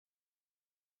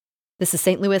This is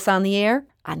St. Louis on the Air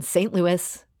on St.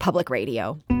 Louis Public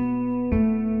Radio.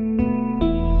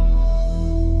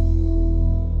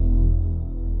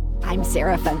 I'm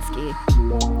Sarah Fensky.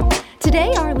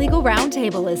 Today, our Legal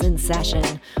Roundtable is in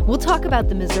session. We'll talk about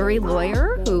the Missouri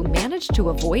lawyer who managed to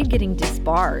avoid getting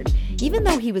disbarred, even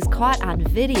though he was caught on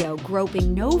video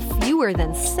groping no fewer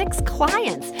than 6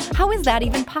 clients. How is that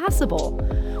even possible?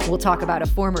 We'll talk about a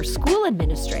former school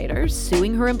administrator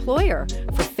suing her employer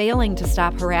for failing to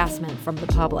stop harassment from the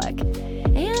public.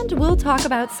 And we'll talk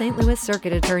about St. Louis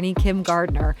Circuit Attorney Kim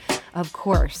Gardner. Of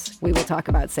course, we will talk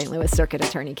about St. Louis Circuit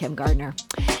Attorney Kim Gardner.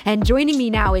 And joining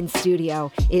me now in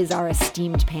studio is our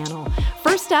esteemed panel.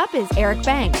 First up is Eric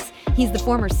Banks. He's the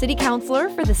former city councilor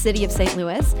for the city of St.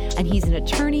 Louis, and he's an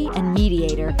attorney and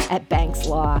mediator at Banks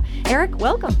Law. Eric,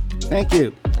 welcome. Thank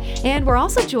you. And we're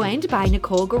also joined by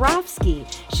Nicole Gorovsky.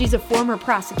 She's a former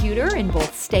prosecutor in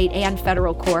both state and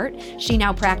federal court. She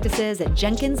now practices at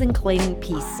Jenkins and Clayton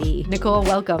PC. Nicole,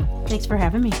 welcome. Thanks for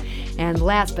having me. And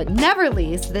last but never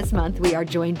least, this month we are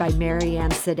joined by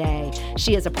Marianne Sedey.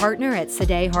 She is a partner at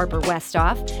Sedey Harper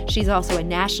Westhoff. She's also a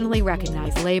nationally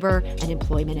recognized labor and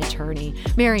employment attorney.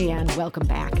 Marianne, welcome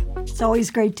back. It's always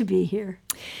great to be here.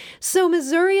 So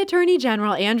Missouri Attorney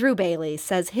General Andrew Bailey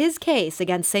says his case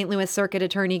against St. Louis Circuit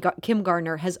Attorney Kim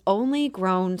Gardner has only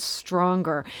grown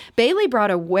stronger. Bailey brought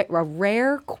a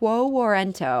rare quo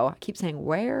warranto, I keep saying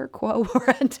rare quo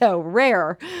warranto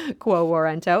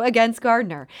against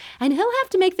Gardner. And he'll have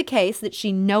to make the case that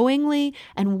she knowingly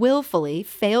and willfully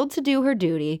failed to do her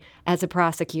duty as a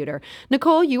prosecutor.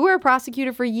 Nicole, you were a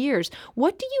prosecutor for years.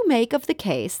 What do you make of the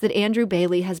case that Andrew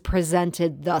Bailey has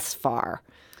presented thus far?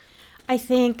 I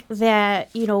think that,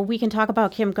 we can talk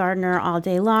about Kim Gardner all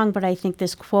day long, but I think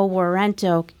this quo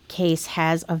warranto case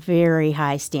has a very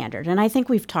high standard. And I think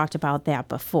we've talked about that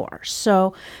before.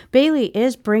 So Bailey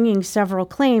is bringing several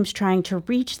claims trying to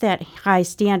reach that high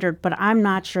standard, but I'm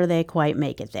not sure they quite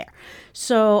make it there.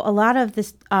 So a lot of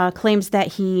the claims that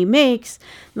he makes,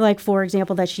 like, for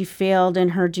example, that she failed in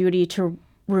her duty to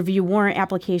review warrant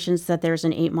applications, that there's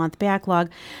an 8-month backlog.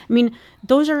 I mean,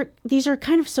 these are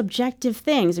kind of subjective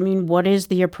things. I mean, what is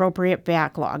the appropriate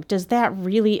backlog? Does that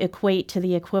really equate to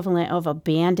the equivalent of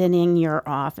abandoning your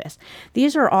office?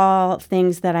 These are all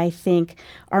things that I think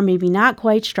are maybe not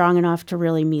quite strong enough to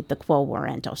really meet the quo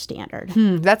warranto standard.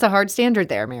 That's a hard standard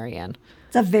there, Marianne.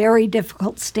 It's a very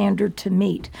difficult standard to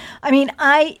meet. I mean,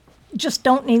 I just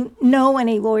don't know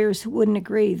any lawyers who wouldn't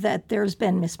agree that there's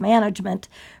been mismanagement,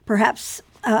 perhaps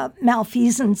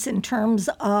malfeasance in terms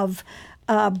of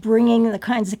bringing the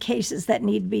kinds of cases that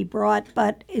need to be brought,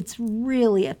 but it's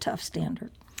really a tough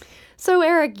standard. So,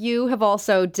 Eric, you have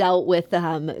also dealt with,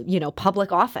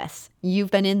 public office. You've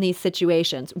been in these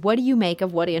situations. What do you make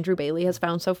of what Andrew Bailey has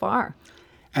found so far?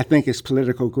 I think it's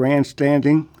political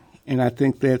grandstanding, and I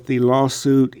think that the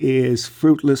lawsuit is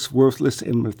fruitless, worthless,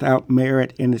 and without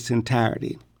merit in its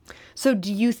entirety. So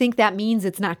do you think that means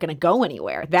it's not going to go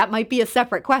anywhere? That might be a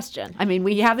separate question. I mean,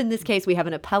 we have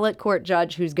an appellate court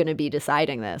judge who's going to be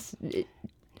deciding this.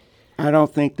 I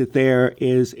don't think that there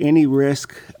is any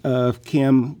risk of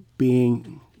Kim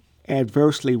being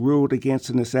adversely ruled against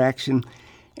in this action.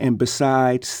 And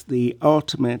besides, the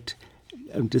ultimate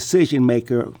decision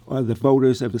maker are the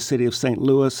voters of the city of St.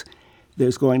 Louis.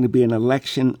 There's going to be an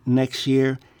election next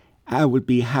year. I would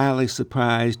be highly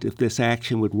surprised if this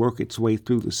action would work its way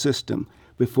through the system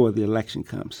before the election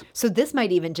comes. So this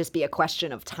might even just be a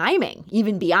question of timing,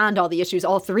 even beyond all the issues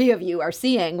all three of you are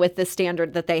seeing with the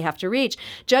standard that they have to reach.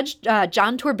 Judge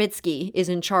John Torbitsky is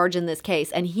in charge in this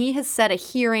case, and he has set a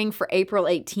hearing for April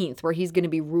 18th where he's going to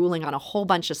be ruling on a whole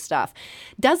bunch of stuff.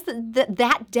 Does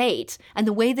that date and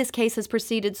the way this case has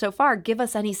proceeded so far give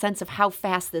us any sense of how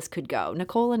fast this could go?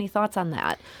 Nicole, any thoughts on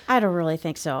that? I don't really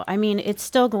think so. I mean, it's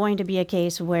still going to be a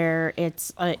case where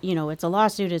it's a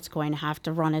lawsuit. It's going to have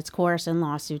to run its course,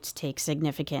 and lawsuits take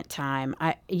significant time.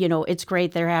 It's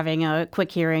great they're having a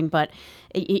quick hearing, but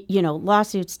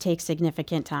lawsuits take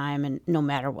significant time, and no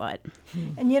matter what.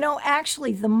 And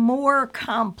actually, the more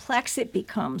complex it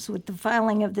becomes with the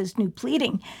filing of this new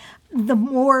pleading, the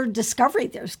more discovery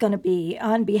there's going to be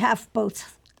on behalf of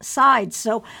both sides.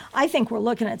 So I think we're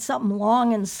looking at something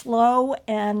long and slow,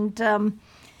 and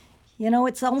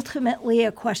it's ultimately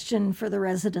a question for the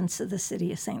residents of the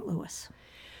city of St. Louis.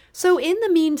 So in the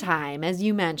meantime, as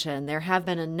you mentioned, there have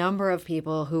been a number of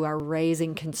people who are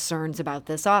raising concerns about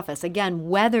this office. Again,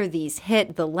 whether these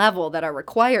hit the level that are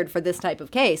required for this type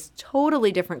of case,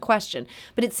 totally different question.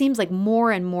 But it seems like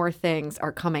more and more things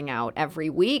are coming out every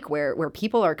week where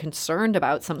people are concerned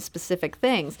about some specific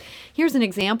things. Here's an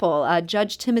example.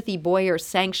 Judge Timothy Boyer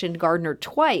sanctioned Gardner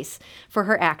twice for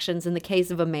her actions in the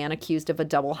case of a man accused of a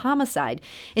double homicide.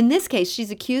 In this case, she's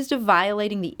accused of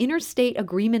violating the Interstate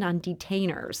Agreement on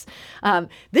Detainers.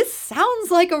 This sounds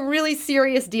like a really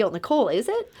serious deal. Nicole, is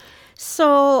it?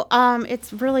 So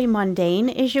it's really mundane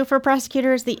issue for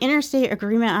prosecutors. The Interstate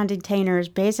Agreement on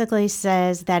Detainers basically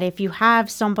says that if you have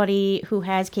somebody who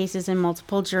has cases in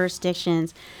multiple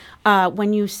jurisdictions,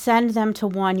 when you send them to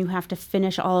one, you have to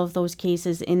finish all of those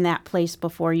cases in that place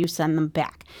before you send them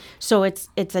back. So it's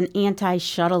an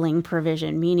anti-shuttling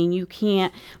provision, meaning you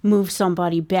can't move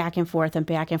somebody back and forth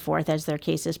as their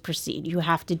cases proceed. You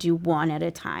have to do one at a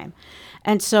time.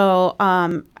 And so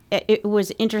it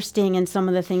was interesting in some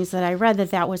of the things that I read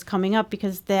that was coming up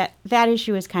because that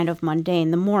issue is kind of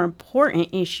mundane. The more important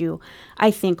issue,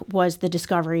 I think, was the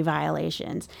discovery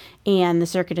violations and the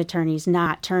circuit attorneys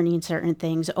not turning certain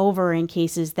things over in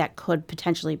cases that could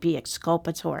potentially be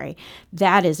exculpatory.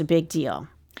 That is a big deal.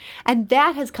 And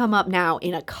that has come up now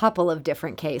in a couple of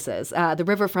different cases. The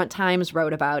Riverfront Times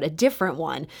wrote about a different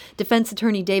one. Defense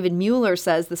attorney David Mueller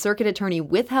says the circuit attorney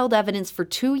withheld evidence for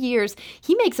 2 years.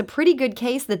 He makes a pretty good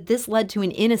case that this led to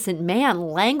an innocent man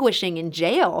languishing in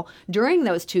jail during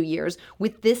those 2 years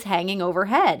with this hanging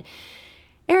overhead.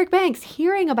 Eric Banks,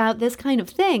 hearing about this kind of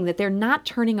thing, that they're not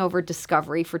turning over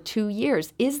discovery for 2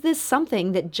 years, is this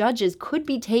something that judges could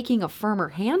be taking a firmer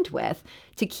hand with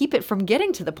to keep it from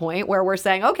getting to the point where we're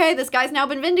saying, okay, this guy's now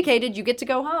been vindicated, you get to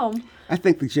go home? I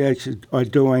think the judges are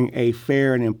doing a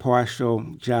fair and impartial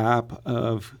job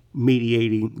of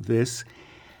mediating this.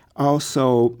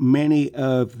 Also, many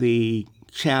of the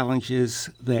challenges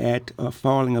that are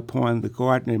falling upon the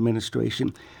Gardner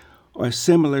administration are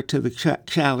similar to the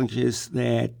challenges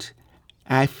that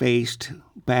I faced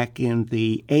back in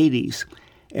the 80s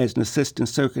as an assistant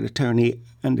circuit attorney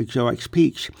under George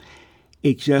Peach.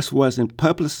 It just wasn't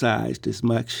publicized as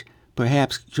much.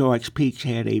 Perhaps George Peach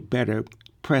had a better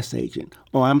press agent.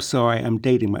 Oh, I'm sorry, I'm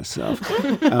dating myself.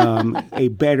 A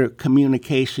better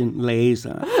communication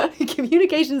liaison.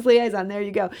 Communications liaison, there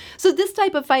you go. So this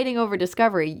type of fighting over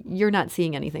discovery, you're not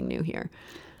seeing anything new here.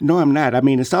 No, I'm not. I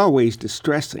mean, it's always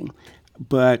distressing,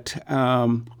 but I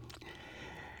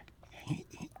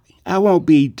won't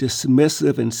be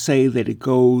dismissive and say that it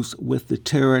goes with the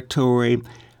territory,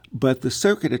 but the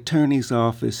Circuit Attorney's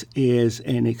Office is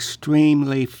an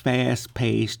extremely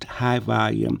fast-paced,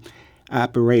 high-volume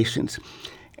operations.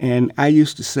 And I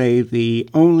used to say the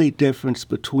only difference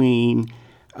between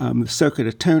the Circuit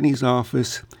Attorney's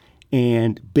Office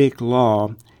and big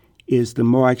law is the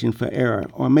margin for error,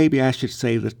 or maybe I should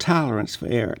say the tolerance for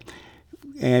error.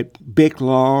 At big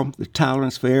law, the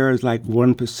tolerance for error is like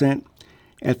 1%.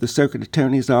 At the Circuit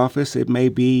Attorney's Office, it may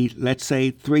be, let's say,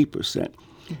 3%.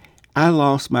 I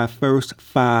lost my first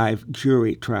 5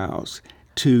 jury trials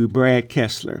to Brad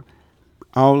Kessler.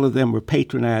 All of them were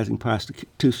patronizing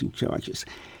prostitution charges.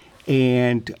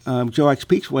 And George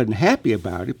Peach wasn't happy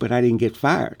about it, but I didn't get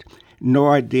fired.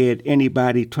 Nor did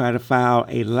anybody try to file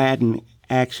a Latin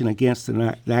action against them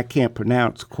that I can't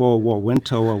pronounce, Quo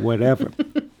Warrento or whatever.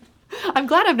 I'm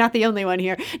glad I'm not the only one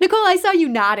here. Nicole, I saw you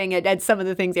nodding at some of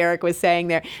the things Eric was saying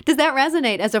there. Does that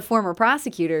resonate as a former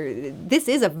prosecutor? This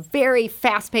is a very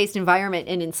fast-paced environment,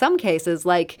 and in some cases,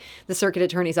 like the Circuit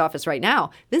Attorney's Office right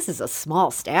now, this is a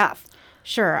small staff.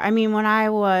 Sure. I mean, when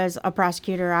I was a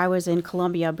prosecutor, I was in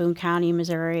Columbia, Boone County,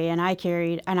 Missouri, and I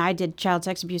did child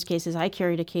sex abuse cases. I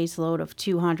carried a caseload of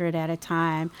 200 at a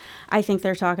time. I think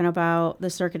they're talking about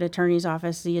the Circuit Attorney's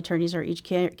Office. The attorneys are each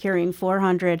carrying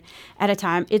 400 at a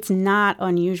time. It's not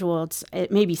unusual.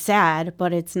 It may be sad,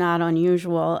 but it's not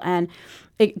unusual. And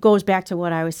it goes back to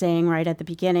what I was saying right at the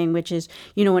beginning, which is,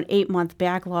 an 8-month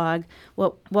backlog.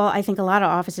 Well, I think a lot of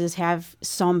offices have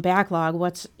some backlog.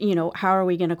 How are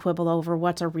we going to quibble over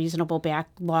what's a reasonable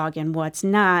backlog and what's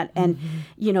not? And,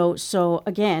 so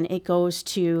again, it goes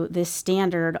to this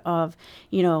standard of,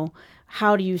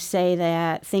 how do you say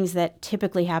that things that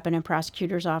typically happen in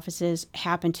prosecutors' offices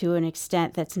happen to an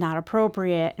extent that's not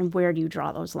appropriate, and where do you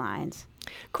draw those lines?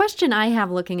 Question I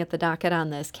have looking at the docket on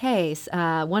this case,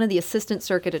 one of the assistant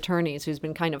circuit attorneys who's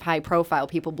been kind of high profile,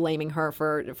 people blaming her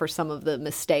for some of the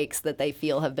mistakes that they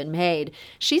feel have been made,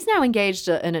 she's now engaged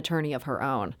an attorney of her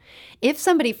own. If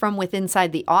somebody from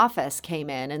inside the office came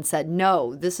in and said,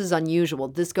 no, this is unusual,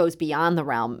 this goes beyond the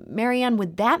realm, Marianne,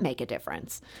 would that make a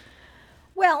difference?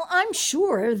 Well, I'm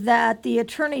sure that the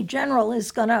Attorney General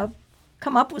is going to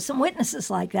come up with some witnesses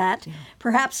like that,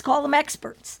 perhaps call them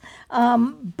experts.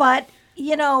 But,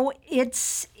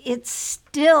 it's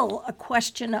still a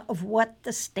question of what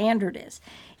the standard is.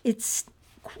 It's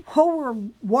quo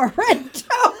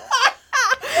warranto.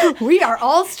 We are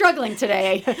all struggling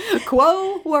today.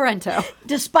 Quo warranto.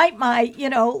 Despite my,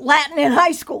 Latin in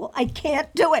high school, I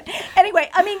can't do it. Anyway,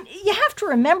 you have to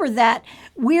remember that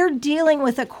we're dealing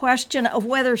with a question of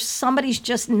whether somebody's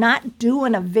just not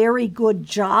doing a very good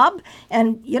job.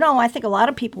 And, I think a lot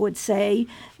of people would say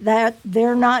that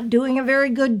they're not doing a very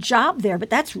good job there.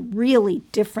 But that's really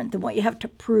different than what you have to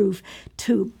prove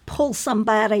to pull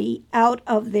somebody out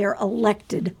of their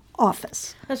elected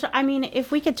office. That's right.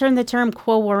 If we could turn the term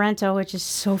quo warranto, which is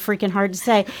so freaking hard to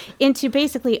say, into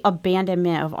basically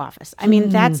abandonment of office.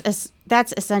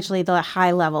 That's essentially the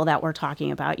high level that we're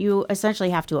talking about. You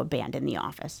essentially have to abandon the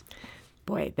office.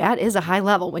 Boy, that is a high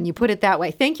level when you put it that way.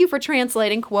 Thank you for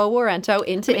translating quo warranto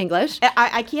into English.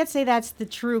 I can't say that's the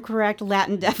true correct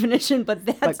Latin definition, but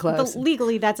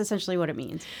legally that's essentially what it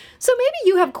means. So maybe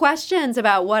you have questions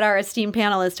about what our esteemed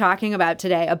panel is talking about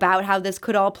today, about how this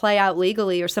could all play out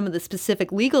legally or some of the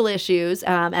specific legal issues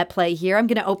at play here. I'm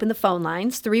going to open the phone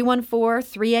lines,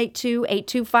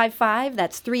 314-382-8255.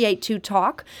 That's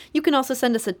 382-TALK. You can also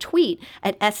send us a tweet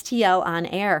at STL on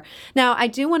air. Now, I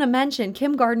do want to mention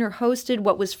Kim Gardner hosted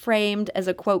what was framed as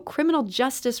a, quote, criminal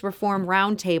justice reform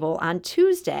roundtable on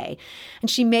Tuesday.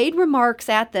 And she made remarks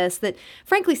at this that,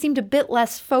 frankly, seemed a bit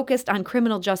less focused on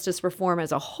criminal justice reform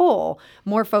as a whole,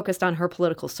 more focused on her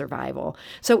political survival.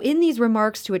 So in these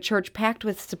remarks to a church packed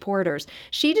with supporters,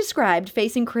 she described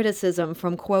facing criticism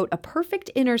from, quote, a perfect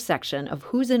intersection of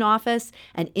who's in office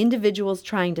and individuals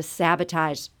trying to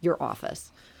sabotage your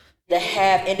office. To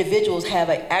have individuals have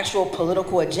an actual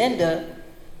political agenda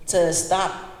to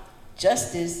stop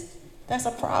justice, that's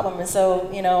a problem. And so,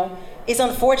 it's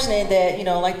unfortunate that,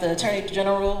 like the Attorney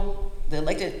General, the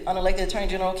unelected Attorney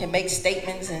General can make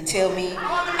statements and tell me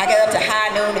I got up to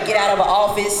high noon to get out of an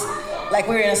office like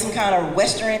we're in some kind of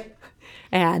Western.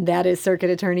 And that is Circuit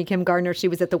Attorney Kim Gardner. She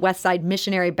was at the Westside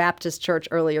Missionary Baptist Church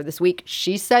earlier this week.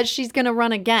 She says she's going to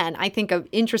run again. I think an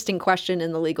interesting question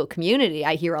in the legal community.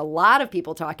 I hear a lot of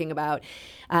people talking about,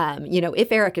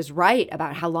 if Eric is right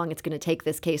about how long it's going to take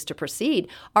this case to proceed,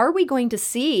 are we going to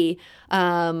see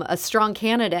a strong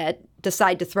candidate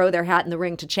decide to throw their hat in the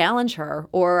ring to challenge her,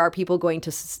 or are people going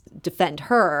to defend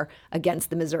her against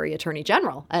the Missouri Attorney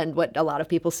General and what a lot of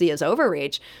people see as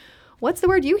overreach? What's the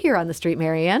word you hear on the street,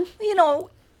 Marianne?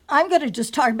 I'm going to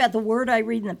just talk about the word I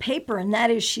read in the paper, and that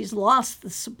is she's lost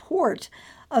the support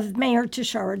of Mayor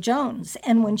Tashara Jones.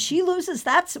 And when she loses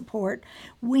that support,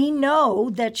 we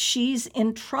know that she's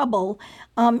in trouble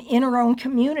in her own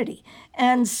community.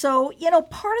 And so,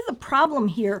 part of the problem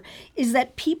here is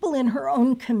that people in her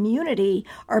own community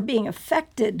are being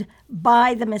affected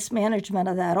by the mismanagement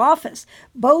of that office,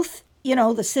 both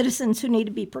the citizens who need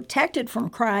to be protected from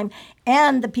crime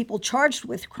and the people charged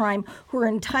with crime who are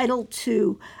entitled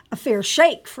to a fair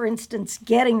shake, for instance,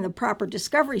 getting the proper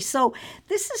discovery. So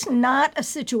this is not a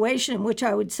situation in which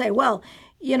I would say, well,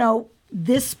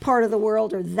 this part of the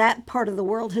world or that part of the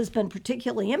world has been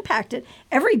particularly impacted.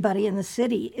 Everybody in the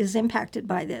city is impacted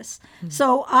by this. Mm-hmm.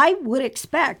 So I would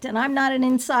expect, and I'm not an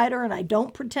insider and I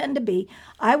don't pretend to be,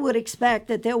 I would expect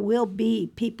that there will be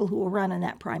people who will run in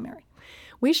that primary.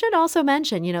 We should also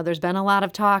mention, there's been a lot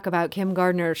of talk about Kim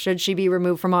Gardner. Should she be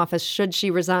removed from office? Should she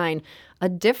resign? A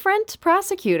different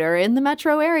prosecutor in the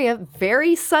metro area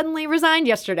very suddenly resigned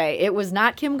yesterday. It was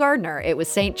not Kim Gardner. It was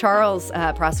St. Charles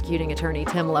prosecuting attorney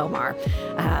Tim Lomar.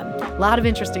 A lot of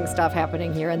interesting stuff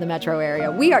happening here in the metro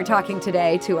area. We are talking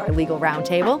today to our legal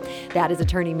roundtable. That is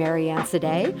attorney Marianne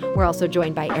Sedey. We're also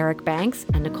joined by Eric Banks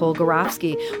and Nicole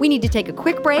Gorovsky. We need to take a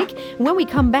quick break. When we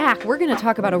come back, we're going to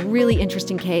talk about a really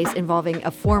interesting case involving a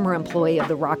former employee of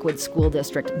the Rockwood School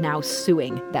District now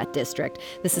suing that district.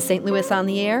 This is St. Louis on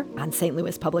the Air on St.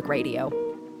 Louis Public Radio.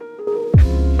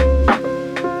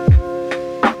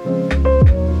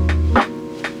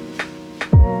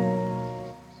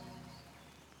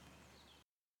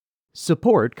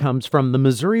 Support comes from the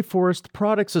Missouri Forest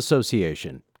Products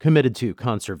Association, committed to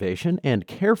conservation and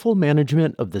careful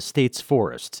management of the state's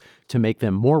forests to make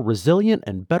them more resilient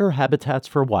and better habitats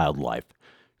for wildlife.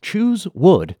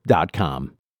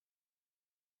 ChooseWood.com.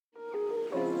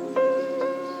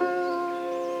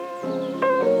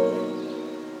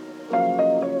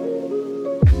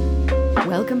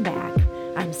 Welcome back.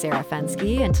 I'm Sarah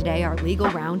Fensky, and today our Legal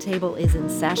Roundtable is in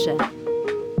session.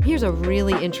 Here's a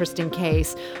really interesting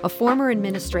case. A former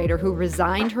administrator who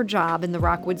resigned her job in the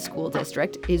Rockwood School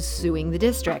District is suing the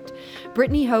district.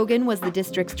 Brittany Hogan was the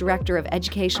district's director of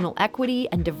educational equity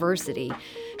and diversity.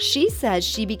 She says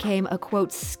she became a,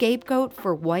 quote, scapegoat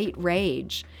for white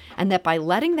rage, and that by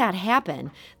letting that happen,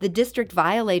 the district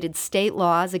violated state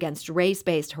laws against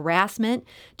race-based harassment,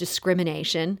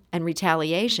 discrimination, and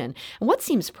retaliation. And what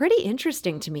seems pretty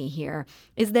interesting to me here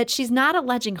is that she's not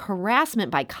alleging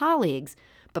harassment by colleagues,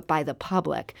 but by the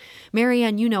public.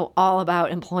 Marianne, you know all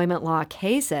about employment law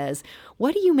cases.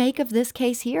 What do you make of this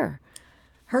case here?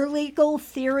 Her legal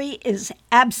theory is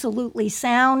absolutely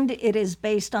sound. It is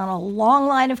based on a long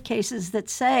line of cases that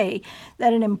say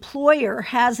that an employer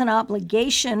has an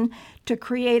obligation to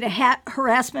create a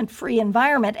harassment-free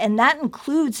environment, and that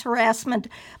includes harassment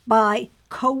by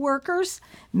coworkers,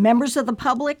 members of the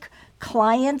public,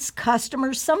 clients,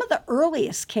 customers. Some of the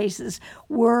earliest cases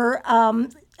were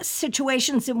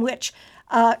situations in which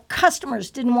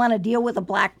customers didn't want to deal with a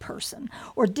black person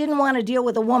or didn't want to deal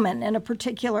with a woman in a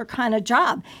particular kind of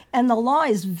job. And the law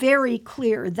is very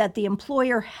clear that the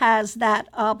employer has that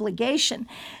obligation.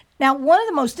 Now, one of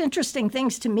the most interesting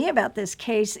things to me about this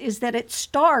case is that it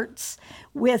starts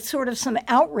with sort of some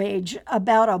outrage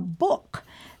about a book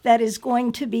that is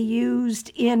going to be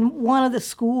used in one of the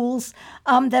schools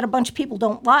that a bunch of people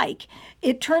don't like.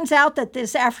 It turns out that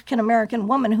this African-American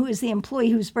woman, who is the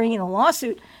employee who's bringing the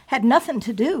lawsuit, had nothing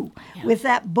to do with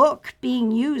that book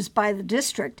being used by the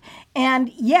district. And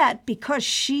yet, because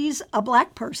she's a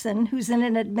black person who's in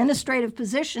an administrative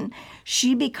position,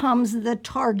 she becomes the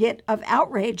target of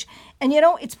outrage. And, you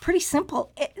know, it's pretty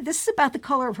simple. This is about the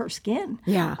color of her skin.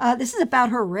 Yeah. This is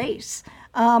about her race.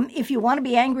 If you want to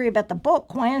be angry about the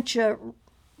book, why aren't you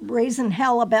raising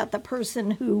hell about the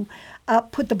person who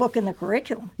put the book in the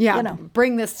curriculum? Yeah, you know?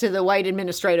 Bring this to the white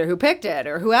administrator who picked it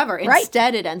or whoever. Right.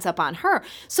 Instead, it ends up on her.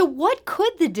 So what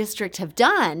could the district have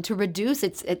done to reduce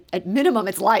at minimum,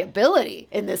 its liability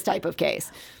in this type of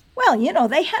case? Well, you know,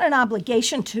 they had an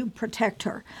obligation to protect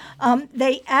her.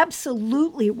 They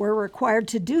absolutely were required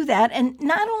to do that. And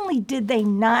not only did they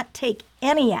not take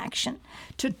any action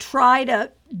to try to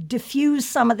diffuse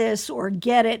some of this or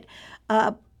get it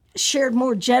shared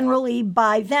more generally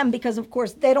by them, because, of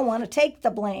course, they don't want to take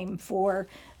the blame for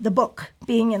the book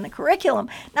being in the curriculum.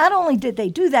 Not only did they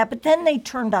do that, but then they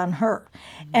turned on her.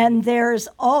 And there's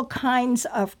all kinds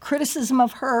of criticism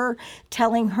of her,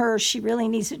 telling her she really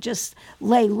needs to just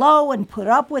lay low and put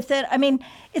up with it. I mean,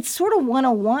 it's sort of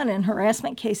 101 in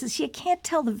harassment cases. You can't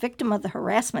tell the victim of the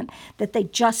harassment that they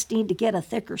just need to get a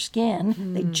thicker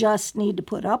skin. They just need to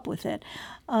put up with it.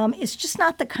 It's just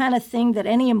not the kind of thing that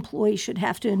any employee should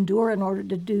have to endure in order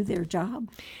to do their job.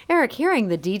 Eric, hearing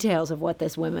the details of what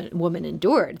this woman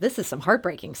endured, this is some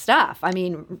heartbreaking stuff. I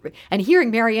mean, and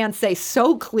hearing Marianne say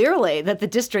so clearly that the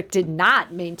district did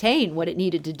not maintain what it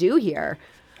needed to do here.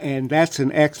 And that's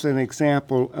an excellent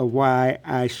example of why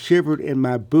I shivered in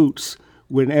my boots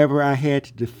whenever I had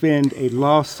to defend a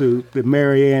lawsuit that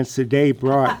Marianne Sedey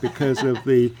brought because of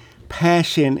the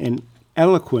passion and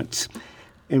eloquence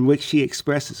in which she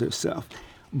expresses herself.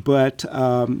 But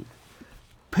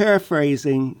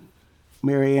paraphrasing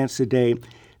Marianne Sedey,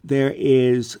 there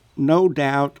is no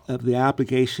doubt of the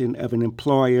obligation of an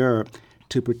employer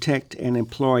to protect an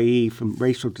employee from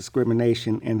racial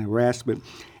discrimination and harassment,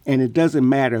 and it doesn't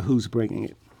matter who's bringing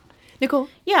it. Nicole?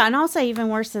 Yeah, and I'll say even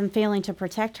worse than failing to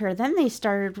protect her, then they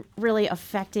started really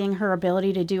affecting her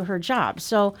ability to do her job.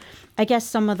 So I guess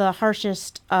some of the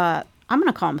harshest, I'm going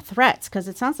to call them threats, because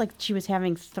it sounds like she was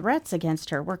having threats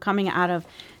against her. We're coming out of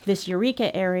this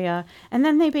Eureka area, and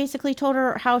then they basically told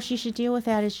her how she should deal with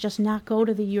that is just not go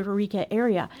to the Eureka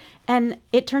area. And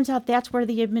it turns out that's where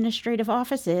the administrative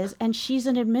office is, and she's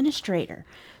an administrator.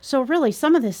 So really,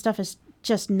 some of this stuff is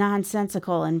just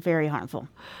nonsensical and very harmful.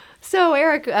 So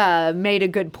Eric made a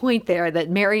good point there that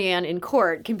Marianne in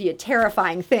court can be a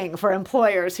terrifying thing for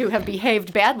employers who have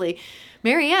behaved badly.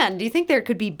 Marianne, do you think there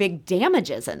could be big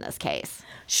damages in this case?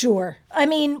 Sure. I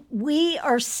mean, we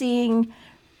are seeing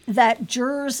that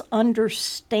jurors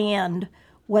understand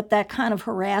what that kind of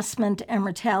harassment and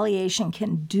retaliation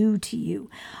can do to you.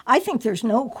 I think there's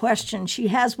no question she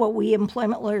has what we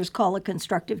employment lawyers call a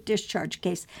constructive discharge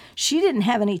case. She didn't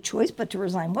have any choice but to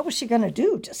resign. What was she going to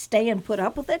do? Just stay and put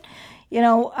up with it? You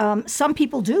know, some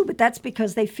people do, but that's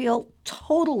because they feel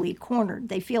totally cornered.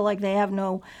 They feel like they have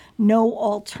no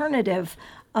alternative.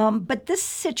 But this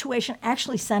situation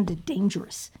actually sounded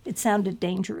dangerous. It sounded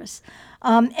dangerous.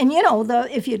 And, you know,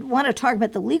 if you want to talk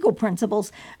about the legal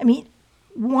principles, I mean,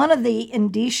 one of the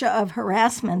indicia of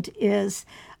harassment is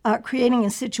creating a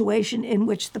situation in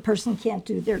which the person can't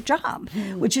do their job,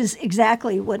 which is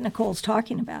exactly what Nicole's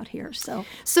talking about here. So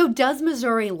does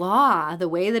Missouri law, the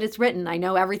way that it's written, I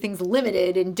know everything's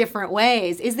limited in different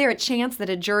ways, is there a chance that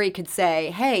a jury could say,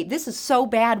 hey, this is so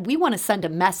bad, we want to send a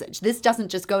message. This doesn't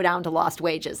just go down to lost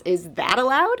wages. Is that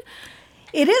allowed?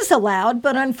 It is allowed,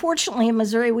 but unfortunately in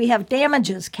Missouri we have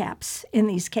damages caps in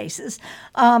these cases.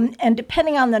 And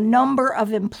depending on the number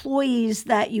of employees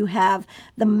that you have,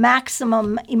 the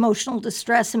maximum emotional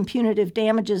distress and punitive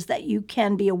damages that you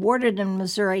can be awarded in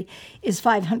Missouri is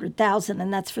 $500,000,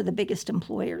 and that's for the biggest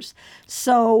employers.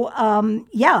 So,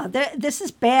 this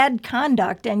is bad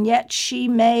conduct, and yet she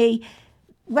may,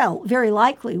 very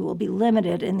likely will be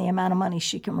limited in the amount of money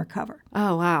she can recover.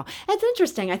 Oh, wow. That's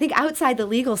interesting. I think outside the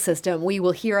legal system, we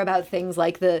will hear about things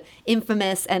like the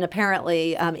infamous and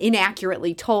apparently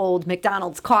inaccurately told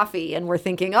McDonald's coffee, and we're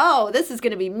thinking, oh, this is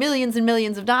going to be millions and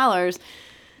millions of dollars.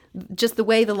 Just the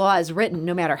way the law is written,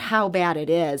 no matter how bad it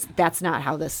is, that's not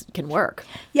how this can work.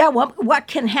 Yeah, what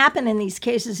can happen in these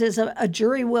cases is a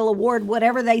jury will award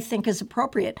whatever they think is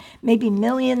appropriate, maybe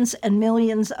millions and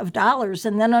millions of dollars.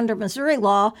 And then under Missouri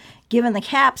law, given the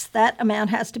caps, that amount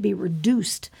has to be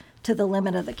reduced to the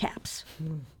limit of the caps.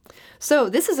 So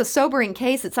this is a sobering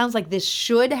case. It sounds like this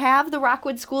should have the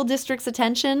Rockwood School District's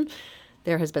attention.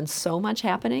 There has been so much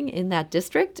happening in that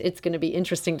district. It's going to be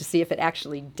interesting to see if it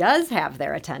actually does have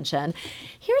their attention.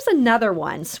 Here's another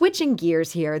one, switching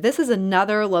gears here. This is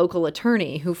another local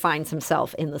attorney who finds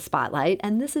himself in the spotlight,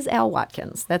 and this is Al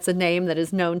Watkins. That's a name that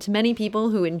is known to many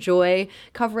people who enjoy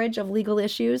coverage of legal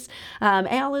issues.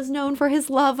 Al is known for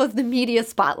his love of the media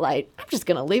spotlight. I'm just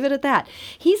going to leave it at that.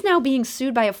 He's now being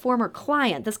sued by a former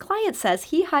client. This client says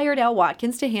he hired Al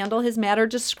Watkins to handle his matter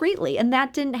discreetly, and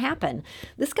that didn't happen.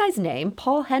 This guy's name,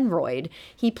 Paul Henroyd,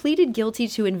 he pleaded guilty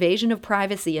to invasion of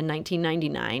privacy in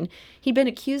 1999. He'd been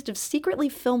accused of secretly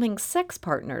filming sex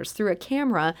partners through a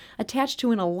camera attached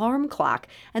to an alarm clock.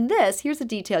 And here's a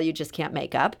detail you just can't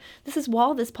make up. This is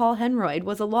while this Paul Henroyd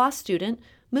was a law student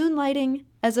moonlighting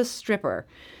as a stripper.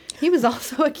 He was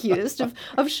also accused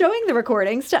of showing the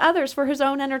recordings to others for his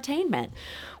own entertainment.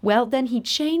 Well, then he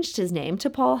changed his name to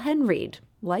Paul Henreid,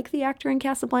 like the actor in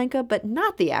Casablanca, but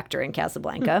not the actor in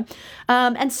Casablanca,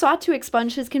 and sought to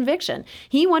expunge his conviction.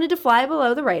 He wanted to fly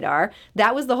below the radar.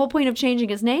 That was the whole point of changing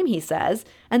his name, he says.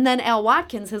 And then Al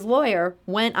Watkins, his lawyer,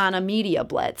 went on a media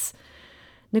blitz.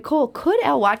 Nicole, could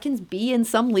Al Watkins be in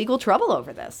some legal trouble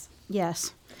over this?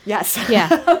 Yes. Yes.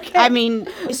 Yeah. Okay. I mean,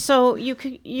 so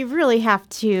you really have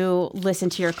to listen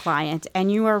to your client,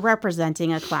 and you are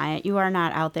representing a client. You are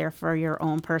not out there for your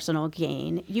own personal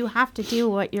gain. You have to do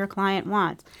what your client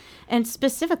wants. And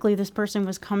specifically, this person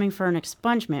was coming for an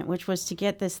expungement, which was to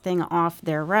get this thing off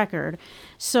their record.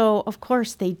 So, of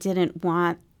course, they didn't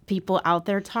want people out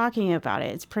there talking about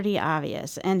it. It's pretty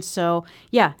obvious. And so,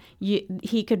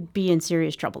 he could be in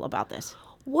serious trouble about this.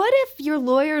 What if your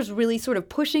lawyer's really sort of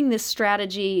pushing this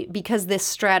strategy because this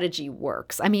strategy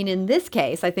works? I mean, in this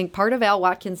case, I think part of Al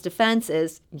Watkins' defense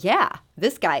is,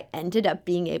 this guy ended up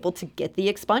being able to get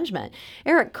the expungement.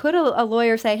 Eric, could a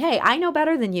lawyer say, hey, I know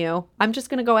better than you. I'm just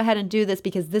going to go ahead and do this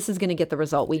because this is going to get the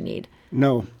result we need?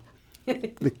 No.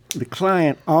 The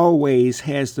client always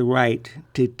has the right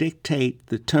to dictate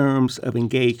the terms of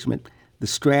engagement, the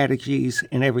strategies,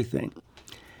 and everything.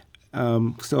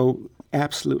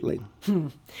 Absolutely.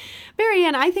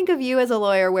 Marianne, I think of you as a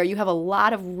lawyer where you have a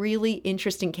lot of really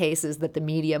interesting cases that the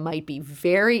media might be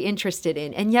very interested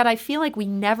in, and yet I feel like we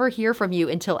never hear from you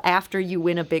until after you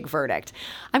win a big verdict.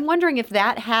 I'm wondering if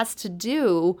that has to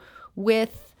do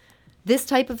with this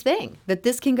type of thing, that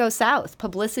this can go south.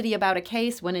 Publicity about a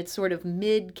case when it's sort of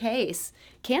mid-case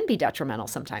can be detrimental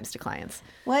sometimes to clients.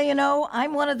 Well,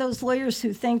 I'm one of those lawyers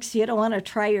who thinks you don't want to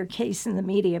try your case in the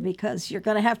media because you're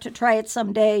going to have to try it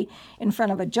someday in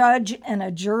front of a judge and a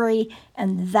jury,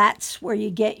 and that's where you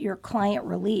get your client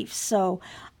relief. So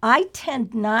I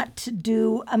tend not to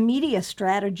do a media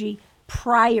strategy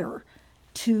prior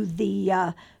to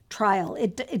the trial.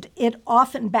 It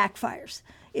often backfires.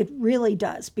 It really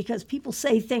does, because people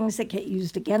say things that get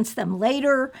used against them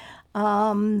later.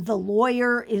 The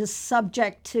lawyer is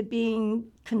subject to being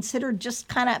considered just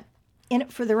kind of in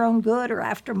it for their own good or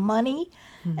after money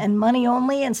and money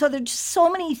only. And so there's just so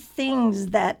many things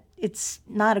that it's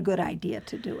not a good idea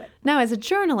to do it. Now, as a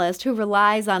journalist who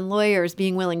relies on lawyers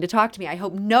being willing to talk to me, I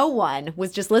hope no one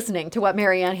was just listening to what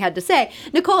Marianne had to say.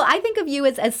 Nicole, I think of you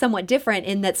as somewhat different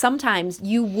in that sometimes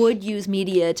you would use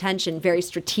media attention very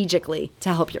strategically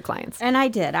to help your clients. And I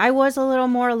did. I was a little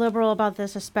more liberal about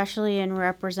this, especially in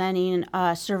representing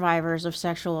survivors of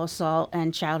sexual assault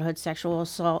and childhood sexual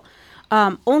assault.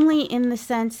 only in the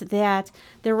sense that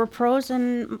there were pros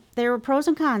and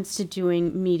cons to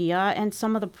doing media, and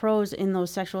some of the pros in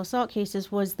those sexual assault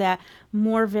cases was that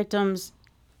more victims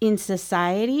in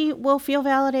society will feel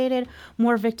validated,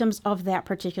 more victims of that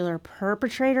particular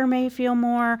perpetrator may feel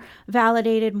more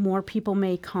validated, more people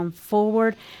may come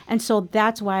forward, and so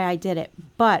that's why I did it.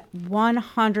 But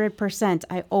 100%,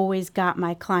 I always got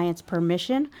my client's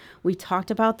permission. We talked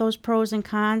about those pros and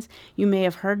cons. You may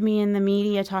have heard me in the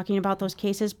media talking about those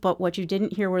cases, but what you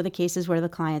didn't hear were the cases where the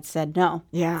client said no.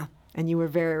 Yeah, and you were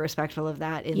very respectful of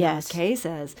that in those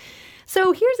cases.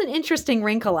 So here's an interesting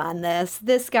wrinkle on this.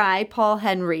 This guy, Paul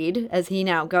Henreid, as he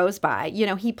now goes by,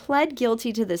 he pled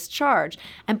guilty to this charge.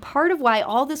 And part of why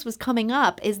all this was coming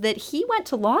up is that he went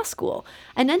to law school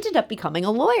and ended up becoming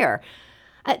a lawyer.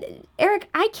 Eric,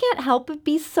 I can't help but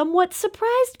be somewhat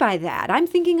surprised by that. I'm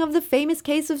thinking of the famous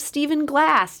case of Stephen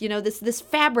Glass, this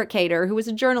fabricator who was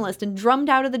a journalist and drummed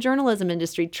out of the journalism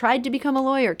industry, tried to become a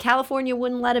lawyer. California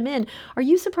wouldn't let him in. Are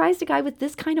you surprised a guy with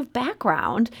this kind of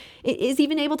background is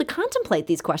even able to contemplate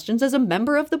these questions as a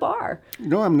member of the bar?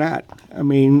 No, I'm not. I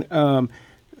mean,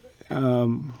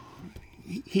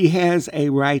 he has a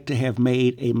right to have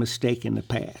made a mistake in the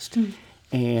past,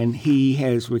 and he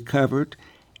has recovered.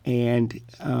 And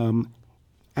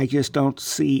I just don't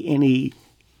see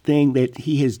anything that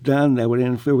he has done that would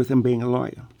interfere with him being a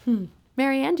lawyer.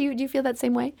 Marianne, do you feel that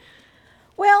same way?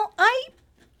 Well, I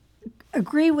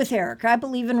agree with Eric. I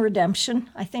believe in redemption.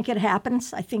 I think it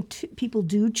happens. I think people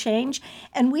do change.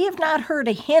 And we have not heard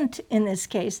a hint in this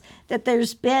case that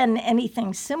there's been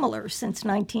anything similar since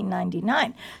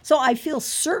 1999. So I feel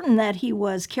certain that he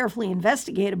was carefully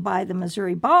investigated by the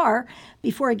Missouri Bar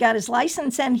before he got his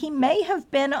license, and he may have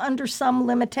been under some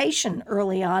limitation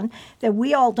early on that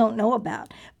we all don't know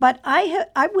about. But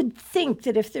I would think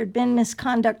that if there'd been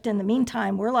misconduct in the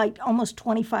meantime, we're like almost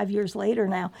 25 years later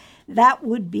now, that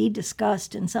would be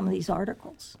discussed in some of these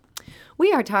articles.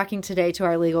 We are talking today to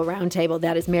our Legal Roundtable.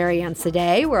 That is Marianne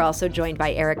Sedey. We're also joined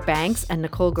by Eric Banks and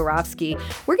Nicole Gorovsky.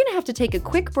 We're going to have to take a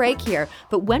quick break here,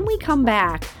 but when we come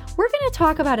back, we're going to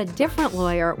talk about a different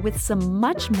lawyer with some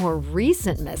much more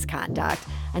recent misconduct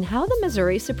and how the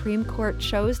Missouri Supreme Court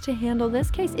chose to handle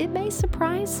this case. It may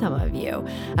surprise some of you.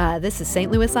 This is St.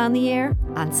 Louis on the Air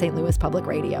on St. Louis Public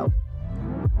Radio.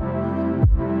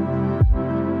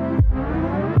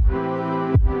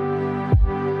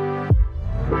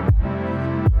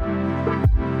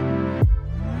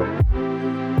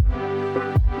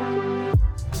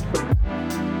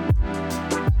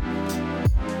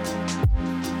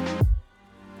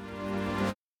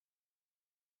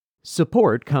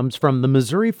 Support comes from the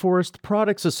Missouri Forest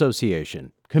Products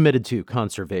Association, committed to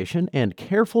conservation and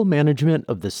careful management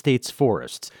of the state's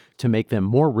forests to make them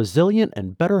more resilient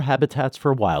and better habitats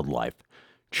for wildlife.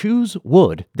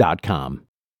 ChooseWood.com.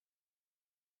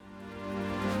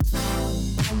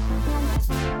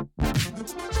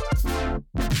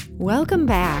 Welcome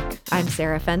back. I'm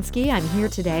Sarah Fensky. I'm here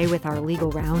today with our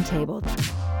Legal Roundtable.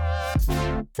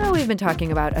 So we've been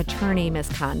talking about attorney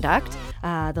misconduct.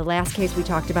 The last case we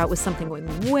talked about was something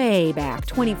going way back,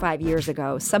 25 years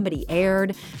ago. Somebody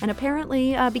erred and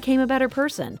apparently became a better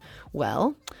person.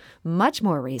 Well, much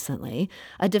more recently,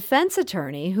 a defense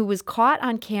attorney who was caught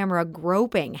on camera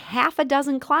groping half a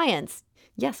dozen clients.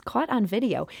 Yes, caught on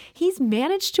video. He's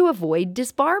managed to avoid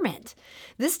disbarment.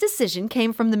 This decision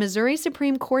came from the Missouri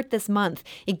Supreme Court this month.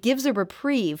 It gives a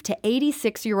reprieve to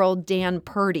 86-year-old Dan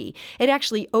Purdy. It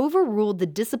actually overruled the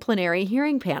disciplinary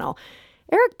hearing panel.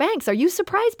 Eric Banks, are you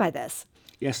surprised by this?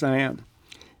 Yes, I am.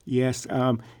 Yes,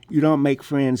 you don't make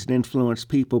friends and influence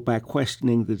people by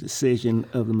questioning the decision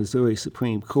of the Missouri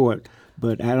Supreme Court,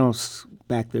 but I don't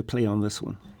back their play on this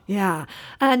one. Yeah.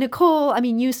 Nicole,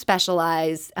 you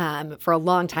specialize for a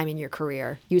long time in your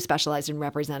career. You specialized in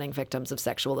representing victims of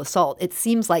sexual assault. It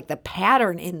seems like the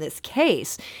pattern in this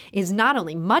case is not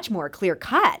only much more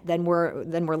clear-cut than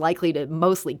we're likely to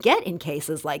mostly get in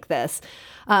cases like this,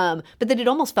 but that it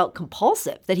almost felt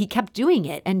compulsive, that he kept doing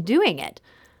it and doing it.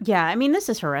 Yeah, this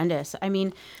is horrendous.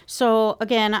 So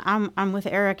again, I'm with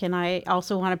Eric, and I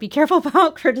also want to be careful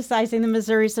about criticizing the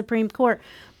Missouri Supreme Court.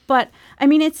 But,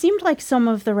 it seemed like some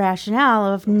of the rationale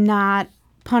of not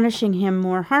punishing him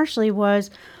more harshly was,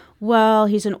 well,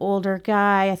 he's an older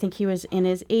guy. I think he was in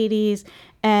his 80s.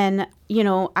 And,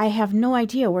 I have no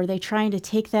idea. Were they trying to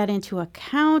take that into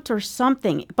account or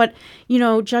something? But,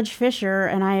 Judge Fisher,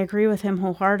 and I agree with him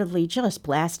wholeheartedly, just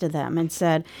blasted them and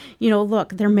said,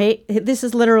 look, this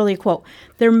is literally a quote,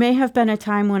 there may have been a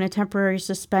time when a temporary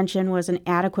suspension was an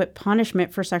adequate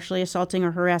punishment for sexually assaulting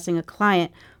or harassing a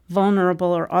client,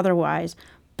 vulnerable or otherwise,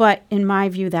 But in my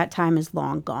view, that time is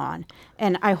long gone.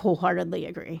 And I wholeheartedly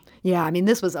agree. Yeah, I mean,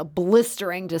 this was a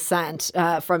blistering dissent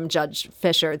from Judge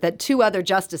Fisher that two other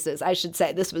justices, I should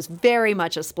say, this was very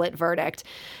much a split verdict.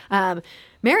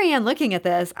 Marianne, looking at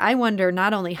this, I wonder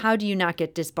not only how do you not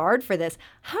get disbarred for this,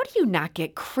 how do you not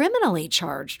get criminally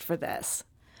charged for this?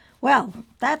 Well,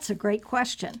 that's a great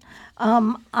question.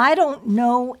 I don't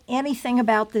know anything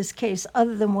about this case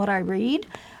other than what I read,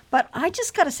 but I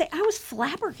just got to say, I was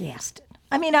flabbergasted.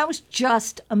 I mean, I was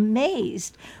just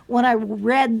amazed when I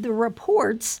read the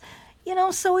reports.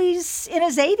 So he's in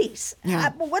his 80s.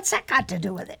 Yeah. What's that got to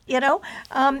do with it,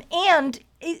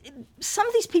 some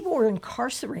of these people were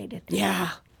incarcerated.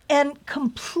 Yeah. And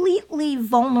completely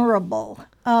vulnerable.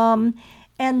 And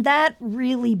that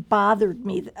really bothered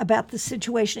me about the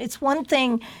situation. It's one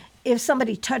thing if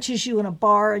somebody touches you in a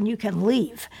bar and you can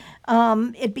leave.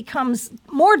 It becomes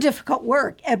more difficult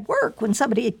at work when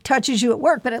somebody touches you at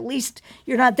work, but at least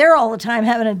you're not there all the time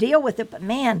having to deal with it. But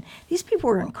man, these people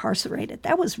were incarcerated.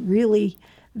 That was really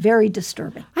very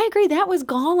disturbing. I agree. That was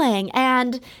galling.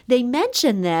 And they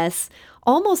mention this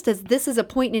almost as this is a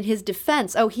point in his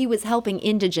defense. Oh, he was helping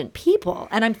indigent people.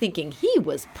 And I'm thinking he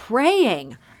was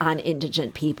preying on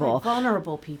indigent people. Like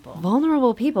vulnerable people.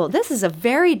 Vulnerable people. This is a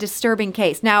very disturbing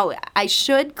case. Now, I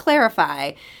should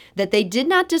clarify that they did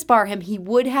not disbar him. He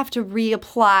would have to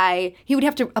reapply. He would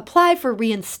have to apply for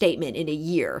reinstatement in a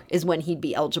year is when he'd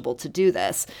be eligible to do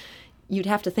this. You'd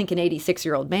have to think an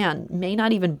 86-year-old man may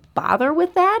not even bother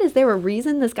with that. Is there a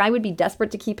reason this guy would be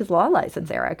desperate to keep his law license,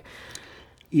 Eric?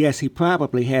 Yes, he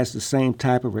probably has the same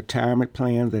type of retirement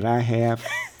plan that I have.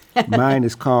 Mine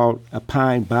is called a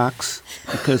pine box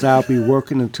because I'll be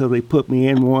working until they put me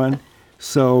in one.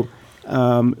 So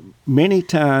many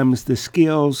times the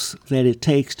skills that it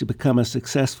takes to become a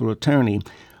successful attorney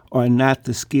are not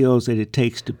the skills that it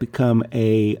takes to become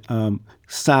a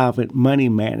solvent money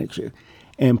manager.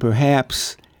 And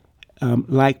perhaps,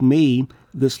 like me,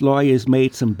 this lawyer has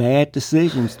made some bad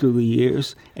decisions through the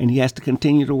years, and he has to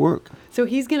continue to work. So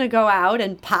he's going to go out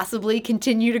and possibly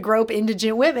continue to grope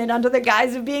indigent women under the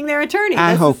guise of being their attorney.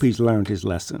 I hope he's learned his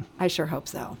lesson. I sure hope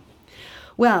so.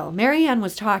 Well, Marianne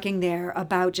was talking there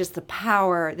about just the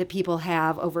power that people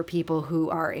have over people who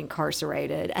are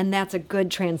incarcerated. And that's a good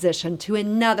transition to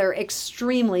another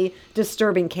extremely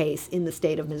disturbing case in the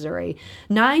state of Missouri.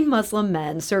 9 Muslim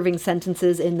men serving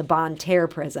sentences in the Bonne Terre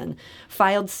prison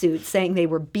filed suit saying they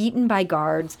were beaten by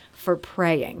guards for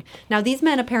praying. Now, these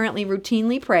men apparently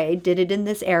routinely prayed, did it in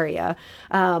this area.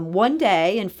 One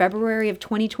day in February of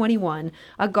 2021,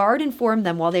 a guard informed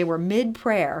them while they were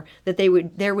mid-prayer that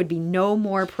there would be no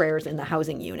more prayers in the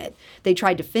housing unit. They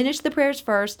tried to finish the prayers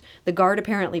first. The guard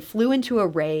apparently flew into a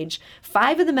rage.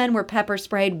 5 of the men were pepper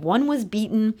sprayed. 1 was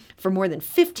beaten. For more than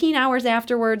 15 hours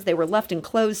afterwards, they were left in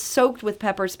clothes soaked with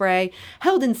pepper spray,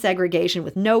 held in segregation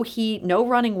with no heat, no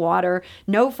running water,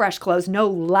 no fresh clothes, no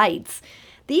lights.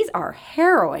 These are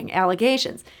harrowing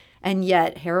allegations. And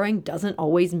yet, harrowing doesn't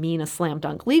always mean a slam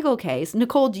dunk legal case.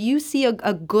 Nicole, do you see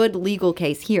a good legal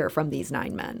case here from these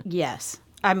 9 men? Yes.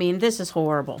 I mean, this is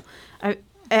horrible.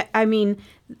 I mean,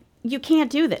 you can't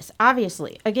do this,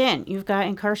 obviously. Again, you've got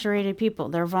incarcerated people.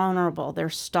 They're vulnerable. They're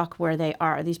stuck where they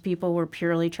are. These people were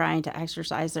purely trying to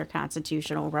exercise their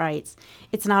constitutional rights.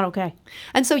 It's not okay.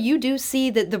 And so you do see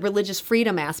the religious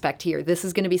freedom aspect here. This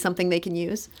is going to be something they can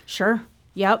use? Sure.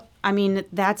 Yep. I mean,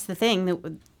 that's the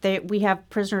thing. We have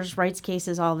prisoners' rights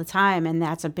cases all the time, and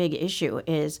that's a big issue,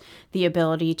 is the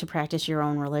ability to practice your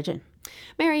own religion.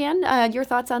 Marianne, your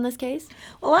thoughts on this case?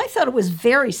 Well, I thought it was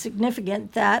very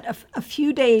significant that a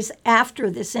few days after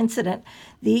this incident,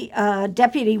 the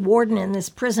deputy warden in this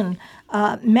prison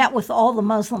met with all the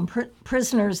Muslim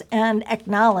prisoners and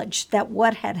acknowledged that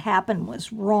what had happened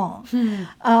was wrong.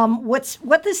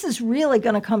 What this is really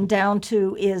going to come down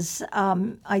to is,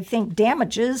 I think,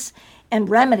 damages and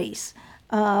remedies.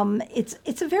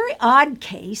 It's a very odd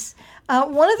case.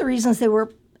 One of the reasons they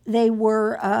were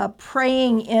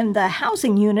praying in the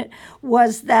housing unit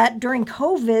was that during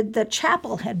COVID, the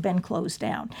chapel had been closed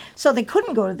down. So they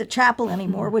couldn't go to the chapel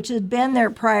anymore, which had been their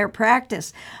prior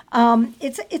practice.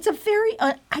 It's a very,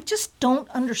 I just don't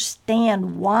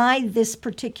understand why this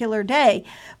particular day,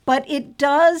 but it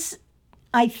does,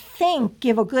 I think,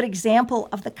 give a good example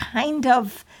of the kind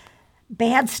of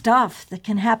bad stuff that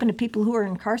can happen to people who are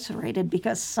incarcerated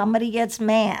because somebody gets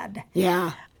mad.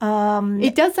 Yeah.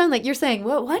 It does sound like you're saying,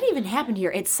 well, what even happened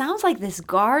here? It sounds like this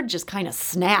guard just kind of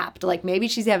snapped. Like maybe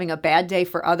she's having a bad day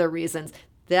for other reasons.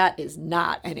 That is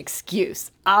not an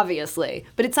excuse, obviously.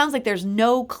 But it sounds like there's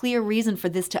no clear reason for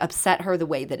this to upset her the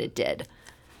way that it did.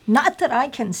 Not that I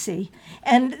can see.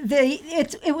 And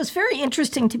it was very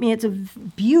interesting to me. It's a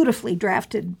beautifully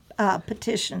drafted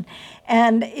petition,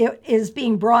 and it is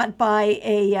being brought by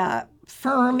a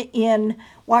firm in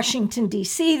Washington,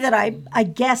 D.C. that I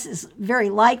guess is very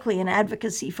likely an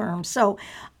advocacy firm. So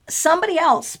somebody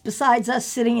else besides us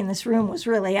sitting in this room was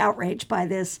really outraged by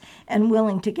this and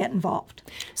willing to get involved.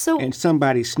 And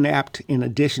somebody snapped in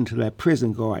addition to that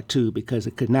prison guard, too, because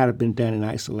it could not have been done in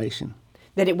isolation.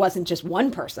 That it wasn't just one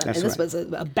person. That's and this right. was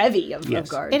a bevy of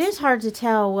guards. It is hard to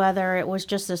tell whether it was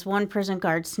just this one prison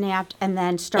guard snapped and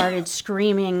then started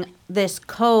screaming this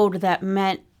code that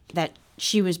meant that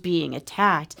she was being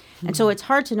attacked. And so it's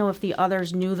hard to know if the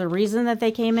others knew the reason that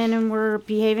they came in and were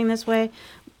behaving this way.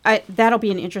 That'll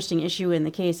be an interesting issue in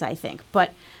the case, I think.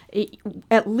 But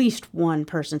at least one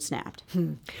person snapped.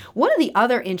 One of the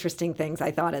other interesting things I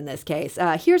thought in this case,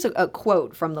 here's a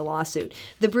quote from the lawsuit.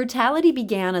 The brutality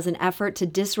began as an effort to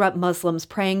disrupt Muslims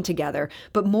praying together,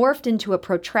 but morphed into a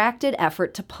protracted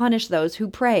effort to punish those who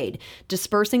prayed,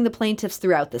 dispersing the plaintiffs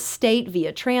throughout the state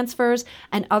via transfers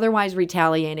and otherwise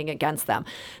retaliating against them.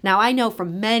 Now, I know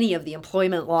from many of the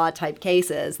employment law type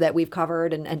cases that we've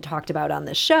covered and talked about on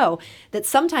this show that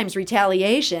sometimes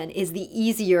retaliation is the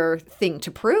easier thing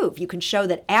to prove. You can show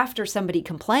that after somebody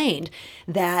complained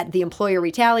that the employer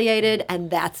retaliated,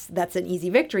 and that's an easy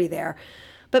victory there.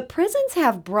 But prisons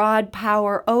have broad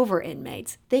power over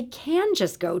inmates. They can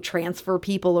just go transfer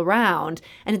people around,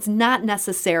 and it's not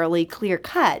necessarily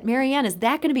clear-cut. Marianne, is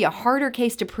that going to be a harder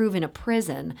case to prove in a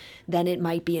prison than it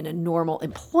might be in a normal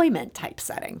employment type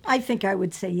setting? I think I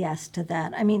would say yes to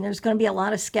that. I mean, there's going to be a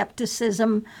lot of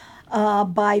skepticism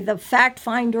by the fact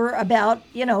finder about,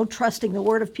 trusting the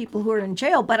word of people who are in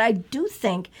jail. But I do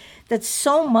think that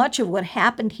so much of what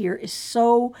happened here is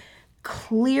so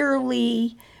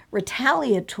clearly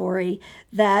retaliatory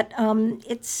that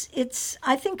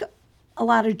I think a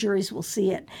lot of juries will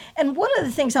see it. And one of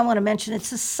the things I want to mention,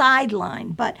 it's a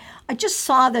sideline, but I just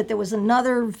saw that there was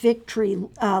another victory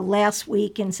last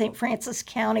week in St. Francis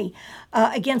County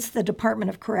against the Department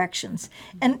of Corrections.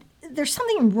 And there's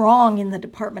something wrong in the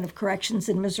Department of Corrections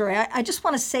in Missouri. I just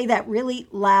want to say that really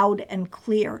loud and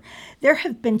clear. There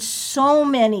have been so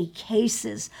many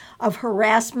cases of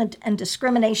harassment and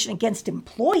discrimination against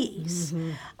employees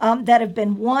that have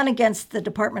been won against the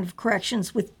Department of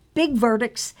Corrections with big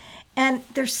verdicts. And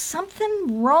there's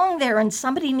something wrong there, and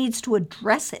somebody needs to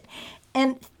address it.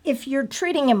 And if you're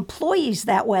treating employees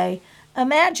that way,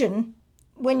 imagine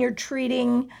when you're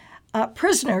treating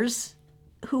prisoners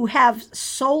who have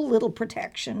so little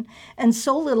protection and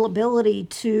so little ability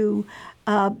to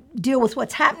deal with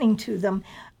what's happening to them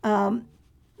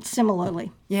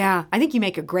similarly. Yeah, I think you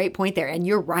make a great point there. And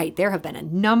you're right. There have been a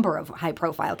number of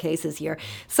high-profile cases here.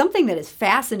 Something that is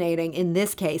fascinating in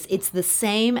this case, it's the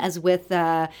same as with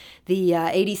the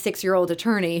 86-year-old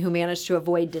attorney who managed to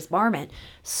avoid disbarment.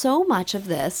 So much of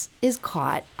this is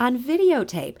caught on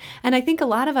videotape. And I think a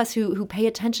lot of us who pay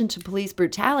attention to police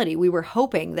brutality, we were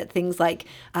hoping that things like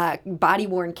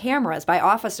body-worn cameras by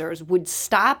officers would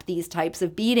stop these types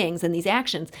of beatings and these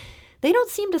actions. They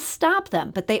don't seem to stop them,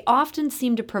 but they often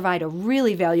seem to provide a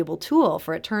really valuable tool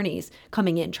for attorneys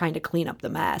coming in trying to clean up the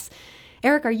mess.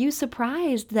 Eric, are you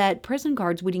surprised that prison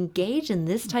guards would engage in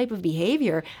this type of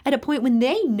behavior at a point when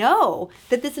they know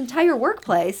that this entire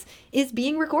workplace is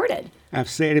being recorded?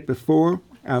 I've said it before,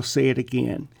 I'll say it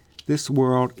again. This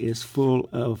world is full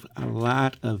of a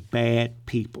lot of bad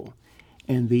people,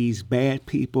 and these bad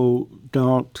people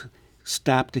don't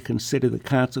stop to consider the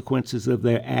consequences of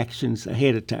their actions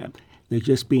ahead of time. They're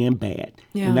just being bad.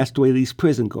 Yeah. And that's the way these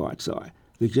prison guards are.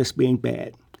 They're just being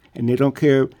bad. And they don't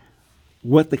care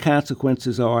what the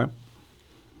consequences are.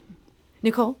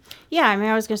 Nicole? Yeah,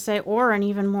 I was going to say, or an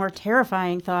even more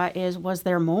terrifying thought is, was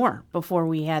there more before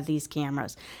we had these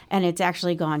cameras? And it's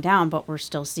actually gone down, but we're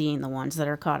still seeing the ones that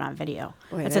are caught on video.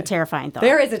 It's a terrifying thought.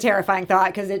 There is a terrifying thought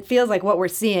because it feels like what we're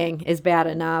seeing is bad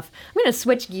enough. I'm going to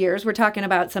switch gears. We're talking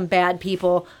about some bad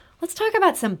people. Let's talk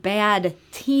about some bad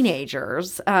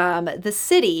teenagers. The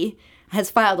city has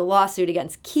filed a lawsuit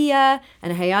against Kia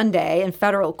and Hyundai in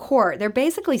federal court. They're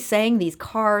basically saying these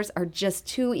cars are just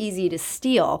too easy to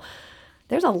steal.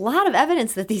 There's a lot of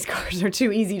evidence that these cars are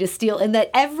too easy to steal and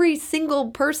that every single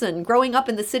person growing up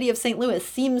in the city of St. Louis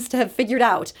seems to have figured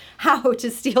out how to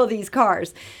steal these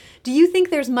cars. Do you think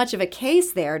there's much of a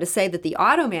case there to say that the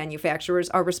auto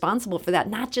manufacturers are responsible for that,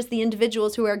 not just the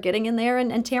individuals who are getting in there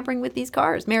and tampering with these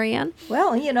cars? Marianne?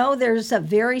 Well, there's a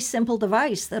very simple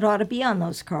device that ought to be on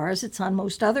those cars. It's on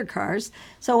most other cars.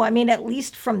 So, at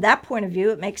least from that point of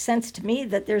view, it makes sense to me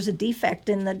that there's a defect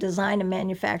in the design and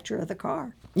manufacture of the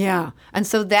car. Yeah. And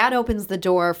so that opens the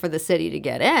door for the city to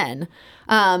get in.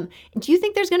 Do you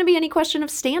think there's going to be any question of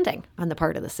standing on the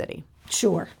part of the city?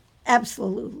 Sure.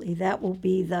 Absolutely. That will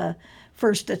be the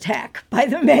first attack by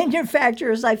the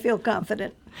manufacturers, I feel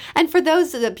confident. And for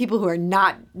those of the people who are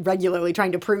not regularly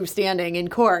trying to prove standing in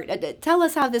court, tell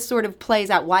us how this sort of plays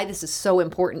out, why this is so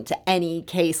important to any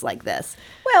case like this.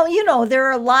 Well, there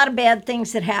are a lot of bad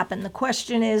things that happen. The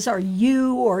question is, are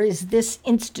you or is this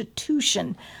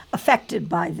institution affected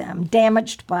by them,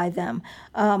 damaged by them?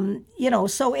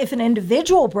 So if an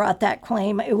individual brought that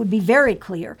claim, it would be very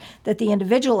clear that the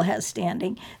individual has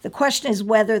standing. The question is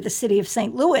whether the city of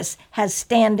St. Louis has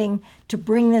standing to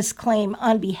bring this claim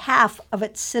on behalf of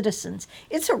its citizens.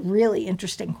 It's a really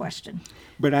interesting question.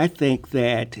 But I think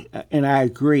that, and I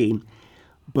agree,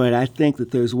 but I think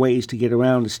that there's ways to get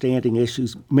around the standing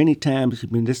issues. Many times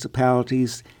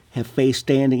municipalities have faced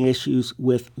standing issues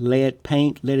with lead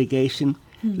paint litigation.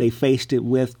 They faced it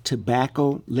with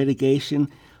tobacco litigation,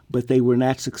 but they were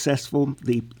not successful.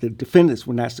 The defendants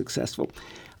were not successful.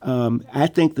 I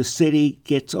think the city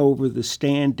gets over the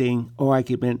standing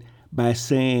argument by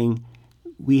saying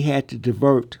we had to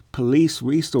divert police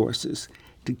resources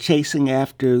to chasing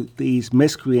after these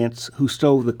miscreants who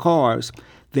stole the cars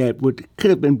that could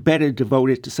have been better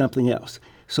devoted to something else.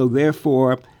 So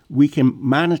therefore, we can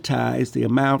monetize the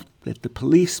amount that the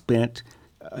police spent,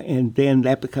 and then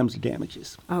that becomes the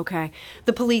damages. Okay.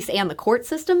 The police and the court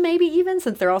system, maybe even,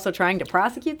 since they're also trying to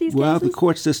prosecute these Well, cases? the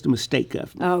court system is state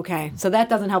government. Okay. So that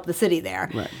doesn't help the city there.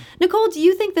 Right. Nicole, do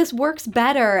you think this works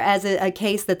better as a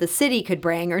case that the city could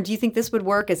bring, or do you think this would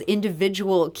work as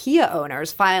individual Kia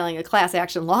owners filing a class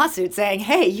action lawsuit saying,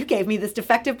 hey, you gave me this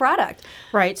defective product?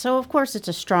 Right. So, of course, it's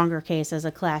a stronger case as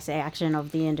a class action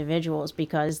of the individuals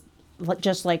because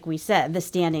just like we said, the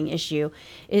standing issue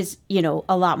is,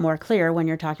 a lot more clear when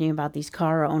you're talking about these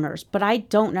car owners. But I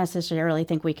don't necessarily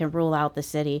think we can rule out the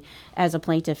city as a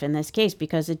plaintiff in this case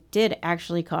because it did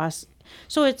actually cost.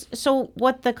 So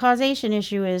what the causation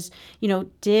issue is,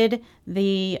 did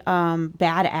the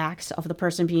bad acts of the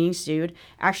person being sued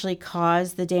actually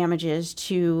cause the damages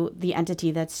to the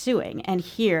entity that's suing? And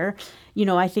here,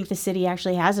 I think the city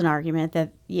actually has an argument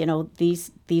that,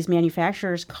 these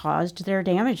manufacturers caused their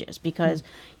damages because,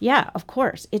 yeah, of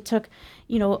course, it took,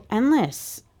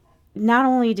 endless. Not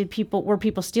only were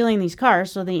people stealing these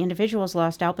cars, so the individuals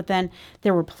lost out, but then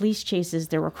there were police chases,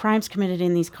 there were crimes committed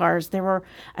in these cars.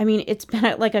 It's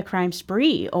been like a crime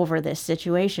spree over this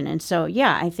situation. And so,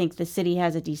 yeah, I think the city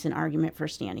has a decent argument for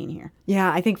standing here.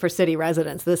 Yeah, I think for city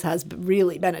residents, this has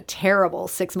really been a terrible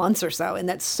 6 months or so, and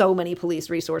that so many police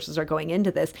resources are going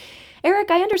into this.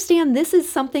 Eric, I understand this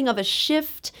is something of a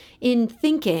shift in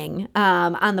thinking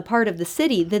on the part of the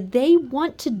city, that they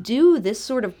want to do this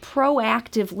sort of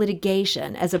proactive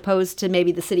litigation as opposed to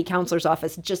maybe the city councilor's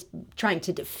office just trying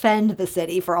to defend the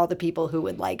city for all the people who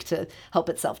would like to help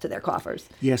itself to their coffers.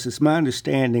 Yes, it's my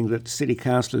understanding that the city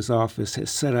councilor's office has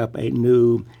set up a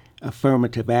new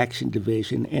affirmative action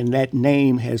division, and that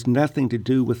name has nothing to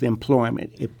do with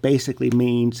employment. It basically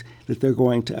means that they're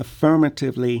going to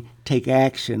affirmatively take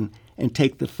action and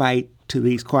take the fight to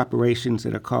these corporations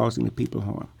that are causing the people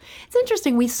harm. It's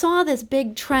interesting. We saw this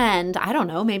big trend, I don't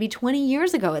know, maybe 20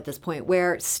 years ago at this point,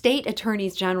 where state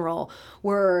attorneys general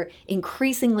were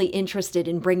increasingly interested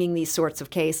in bringing these sorts of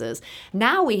cases.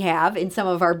 Now we have, in some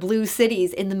of our blue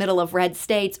cities in the middle of red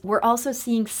states, we're also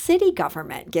seeing city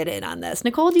government get in on this.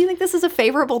 Nicole, do you think this is a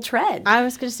favorable trend? I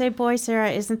was going to say, boy,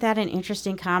 Sarah, isn't that an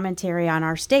interesting commentary on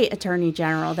our state attorney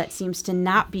general that seems to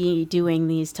not be doing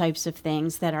these types of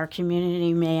things that our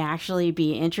community may actually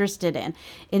be interested in,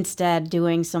 instead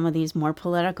doing some of these more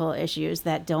political issues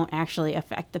that don't actually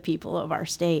affect the people of our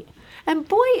state. And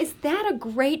boy, is that a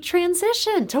great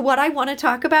transition to what I want to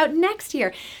talk about next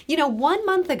here. 1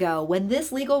 month ago, when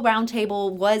this Legal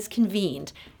Roundtable was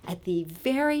convened, at the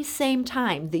very same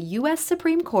time, the U.S.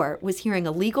 Supreme Court was hearing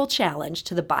a legal challenge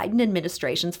to the Biden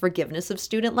administration's forgiveness of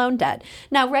student loan debt.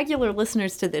 Now, regular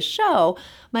listeners to this show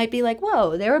might be like,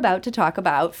 whoa, they're about to talk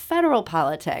about federal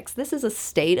politics. This is a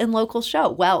state and local show.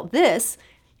 Well, this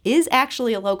is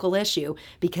actually a local issue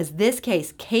because this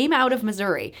case came out of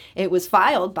Missouri. It was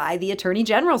filed by the Attorney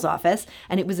General's office,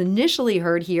 and it was initially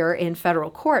heard here in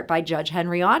federal court by Judge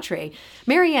Henry Autry.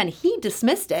 Marianne, he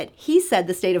dismissed it. He said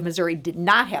the state of Missouri did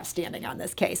not have standing on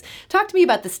this case. Talk to me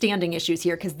about the standing issues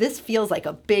here, because this feels like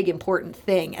a big, important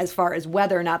thing as far as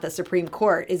whether or not the Supreme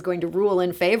Court is going to rule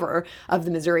in favor of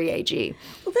the Missouri AG.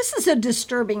 Well, this is a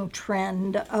disturbing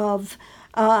trend of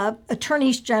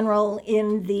attorneys general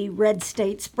in the red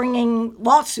states bringing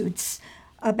lawsuits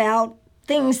about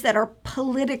things that are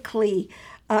politically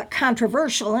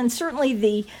controversial. And certainly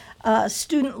the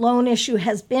student loan issue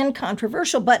has been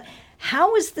controversial, but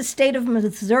how is the state of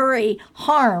Missouri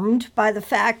harmed by the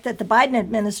fact that the Biden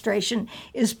administration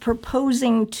is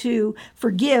proposing to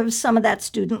forgive some of that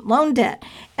student loan debt?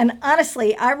 And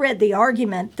honestly, I read the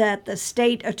argument that the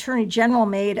state attorney general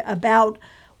made about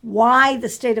why the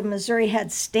state of Missouri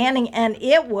had standing, and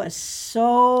it was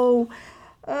so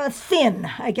thin,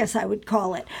 I guess I would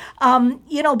call it.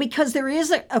 Because there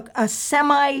is a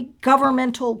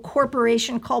semi-governmental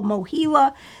corporation called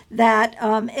Mohila that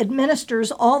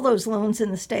administers all those loans in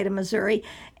the state of Missouri.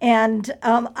 And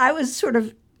I was sort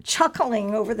of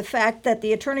chuckling over the fact that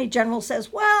the Attorney General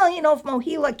says, well, if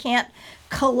Mohila can't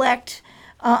collect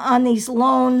on these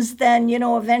loans, then,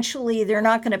 eventually they're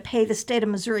not going to pay the state of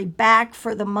Missouri back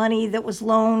for the money that was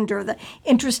loaned or the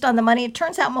interest on the money. It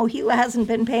turns out Mohila hasn't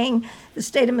been paying the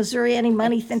state of Missouri any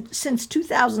money since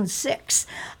 2006.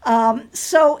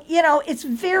 It's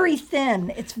very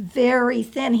thin. It's very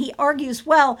thin. He argues,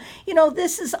 well,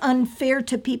 this is unfair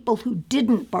to people who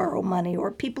didn't borrow money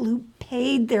or people who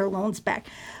paid their loans back.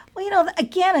 Well,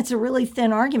 again, it's a really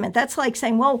thin argument. That's like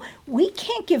saying, well, we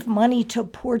can't give money to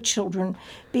poor children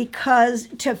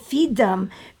to feed them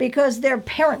because their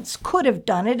parents could have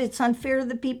done it. It's unfair to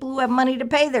the people who have money to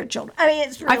pay their children. I mean,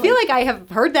 it's really... I feel like I have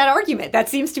heard that argument. That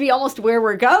seems to be almost where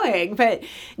we're going. But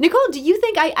Nicole, do you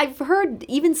think I've heard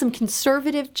even some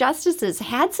conservative justices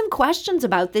had some questions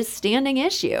about this standing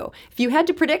issue? If you had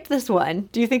to predict this one,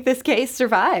 do you think this case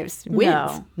survives?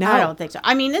 Wins? No, I don't think so.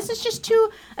 I mean, this is just too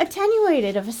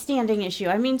attenuated of a standing issue.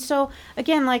 I mean, so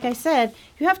again, like I said,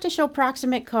 you have to show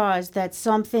proximate cause that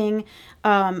something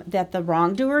that the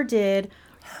wrongdoer did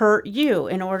hurt you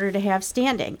in order to have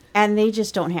standing. And they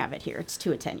just don't have it here. It's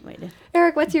too attenuated.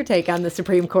 Eric, what's your take on the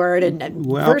Supreme Court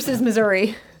versus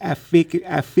Missouri? I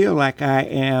feel like I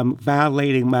am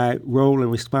violating my role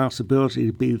and responsibility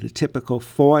to be the typical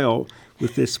foil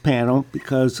with this panel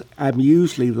because I'm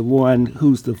usually the one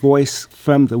who's the voice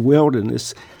from the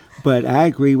wilderness. But I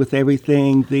agree with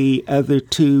everything the other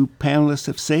two panelists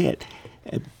have said.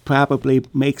 It probably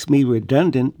makes me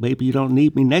redundant. Maybe you don't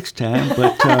need me next time,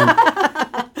 but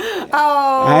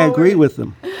I agree with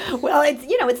them. Well,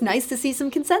 it's nice to see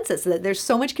some consensus. There's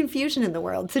so much confusion in the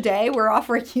world. Today, we're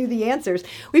offering you the answers.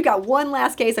 We've got one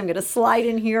last case I'm going to slide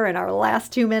in here in our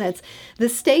last 2 minutes. The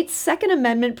state's Second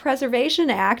Amendment Preservation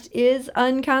Act is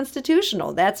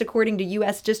unconstitutional. That's according to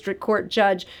U.S. District Court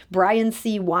Judge Brian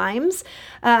C. Wimes.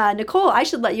 Nicole, I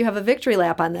should let you have a victory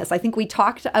lap on this. I think we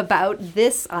talked about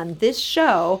this on this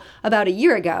show about a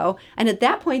year ago, and at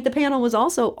that point, the panel was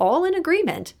also all in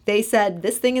agreement. They said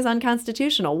this thing is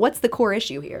unconstitutional. What's the core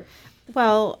issue here?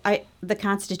 Well, the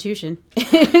Constitution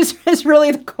is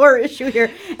really the core issue here.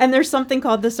 And there's something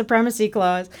called the Supremacy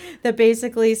Clause that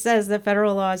basically says that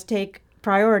federal laws take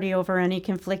priority over any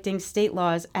conflicting state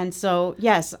laws. And so,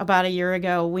 yes, about a year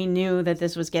ago, we knew that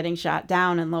this was getting shot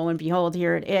down. And lo and behold,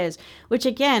 here it is, which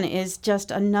again is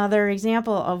just another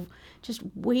example of just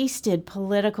wasted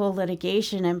political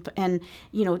litigation and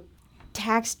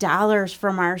tax dollars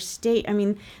from our state. I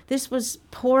mean, this was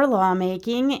poor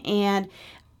lawmaking and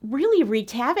really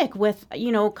wreaked havoc with,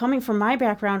 coming from my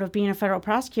background of being a federal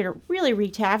prosecutor, really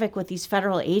wreaked havoc with these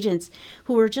federal agents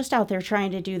who were just out there trying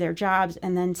to do their jobs,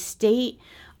 and then state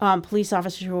police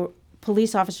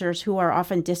officers who are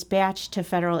often dispatched to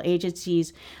federal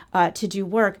agencies to do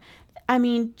work. I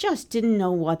mean, just didn't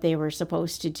know what they were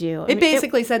supposed to do. It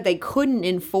basically said they couldn't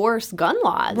enforce gun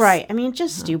laws. Right. I mean,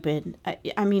 just stupid.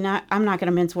 I'm not going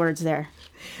to mince words there.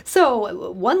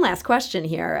 So one last question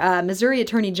here. Missouri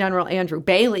Attorney General Andrew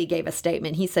Bailey gave a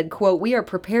statement. He said, quote, "We are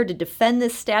prepared to defend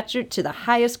this statute to the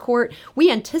highest court. We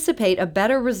anticipate a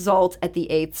better result at the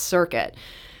Eighth Circuit."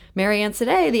 Marianne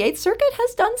Sedey, the Eighth Circuit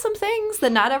has done some things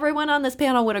that not everyone on this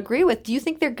panel would agree with. Do you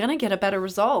think they're going to get a better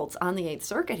result on the Eighth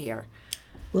Circuit here?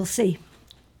 We'll see.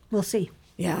 We'll see.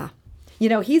 Yeah.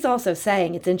 He's also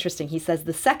saying, it's interesting, he says,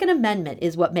 the Second Amendment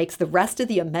is what makes the rest of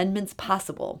the amendments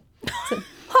possible. So,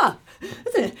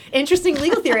 that's an interesting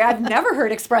legal theory I've never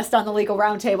heard expressed on the Legal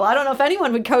Roundtable. I don't know if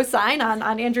anyone would co-sign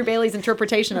on Andrew Bailey's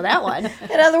interpretation of that one.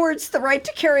 In other words, the right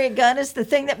to carry a gun is the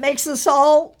thing that makes us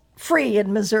all free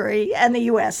in Missouri and the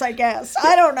U.S., I guess.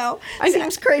 I don't know.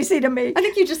 Seems crazy to me. I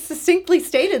think you just succinctly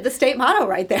stated the state motto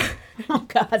right there. Oh,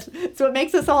 God. So it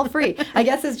makes us all free. I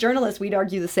guess as journalists, we'd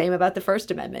argue the same about the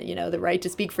First Amendment. You know, the right to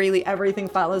speak freely, everything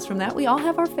follows from that. We all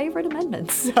have our favorite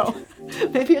amendments. So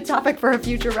maybe a topic for a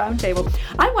future roundtable.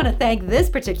 I want to thank this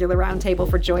particular roundtable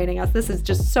for joining us. This is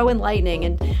just so enlightening,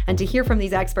 and to hear from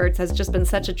these experts has just been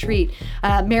such a treat.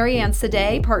 Mary Ann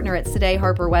Sedey, partner at Sedey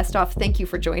Harper Westhoff, thank you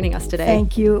for joining us today.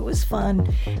 Thank you. It was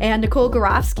fun. And Nicole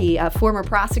Gorovsky, a former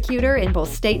prosecutor in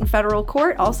both state and federal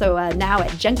court, also now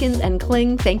at Jenkins and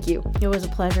Kling. Thank you. It was a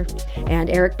pleasure. And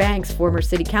Eric Banks, former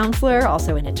city councilor,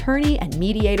 also an attorney and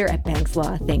mediator at Banks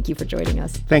Law. Thank you for joining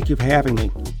us. Thank you for having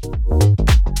me.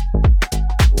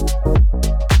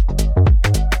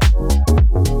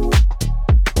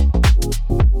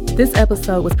 This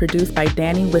episode was produced by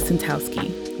Danny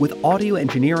Wissentowski, with audio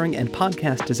engineering and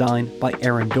podcast design by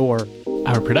Aaron Dorr.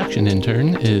 Our production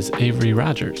intern is Avery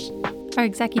Rogers. Our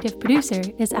executive producer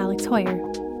is Alex Hoyer.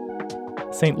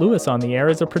 St. Louis on the Air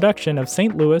is a production of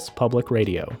St. Louis Public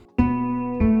Radio.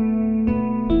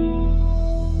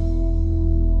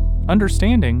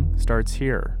 Understanding starts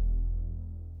here.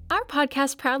 Our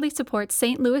podcast proudly supports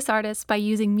St. Louis artists by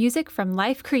using music from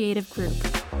Life Creative Group.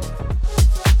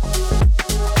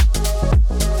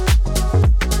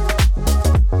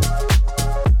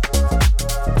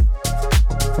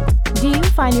 Do you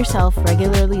find yourself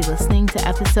regularly listening to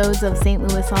episodes of St.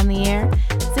 Louis on the Air?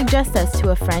 Suggest us to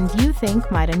a friend you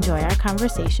think might enjoy our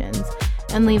conversations,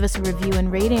 and leave us a review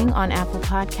and rating on Apple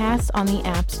Podcasts on the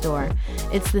App Store.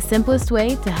 It's the simplest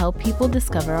way to help people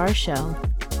discover our show.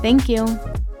 Thank you.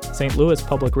 St. Louis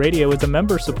Public Radio is a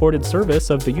member-supported service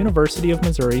of the University of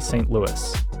Missouri St.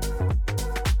 Louis.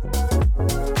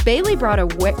 Bailey brought a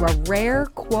rare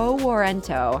quo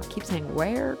warranto. I keep saying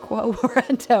rare quo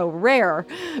warranto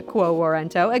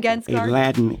against a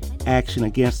Latin action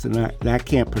against I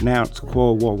can't pronounce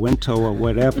quo warranto or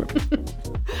whatever.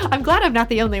 I'm glad I'm not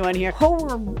the only one here. Quo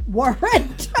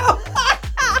warranto.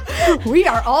 We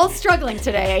are all struggling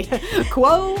today.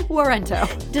 Quo warranto.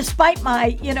 Despite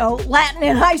my, Latin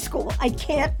in high school, I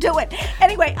can't do it.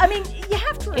 Anyway, I mean, you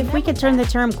have to remember If we could turn the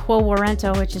term quo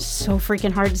warranto, which is so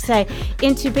freaking hard to say,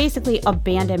 into basically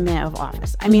abandonment of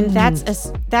office. I mean,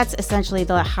 that's essentially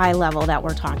the high level that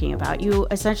we're talking about. You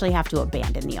essentially have to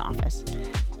abandon the office.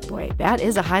 Boy, that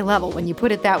is a high level when you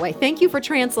put it that way. Thank you for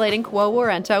translating quo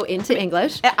warranto into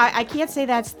English. I can't say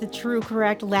that's the true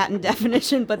correct Latin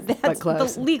definition, but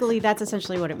legally that's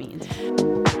essentially what it means.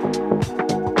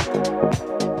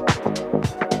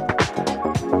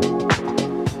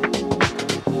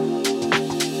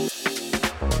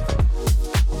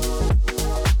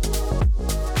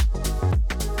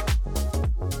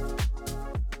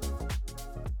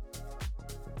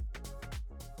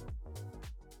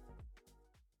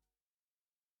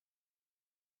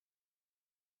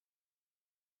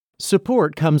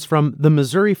 Support comes from the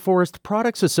Missouri Forest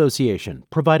Products Association,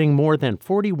 providing more than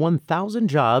 41,000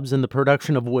 jobs in the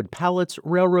production of wood pallets,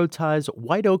 railroad ties,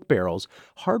 white oak barrels,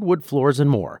 hardwood floors, and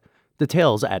more.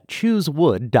 Details at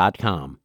choosewood.com.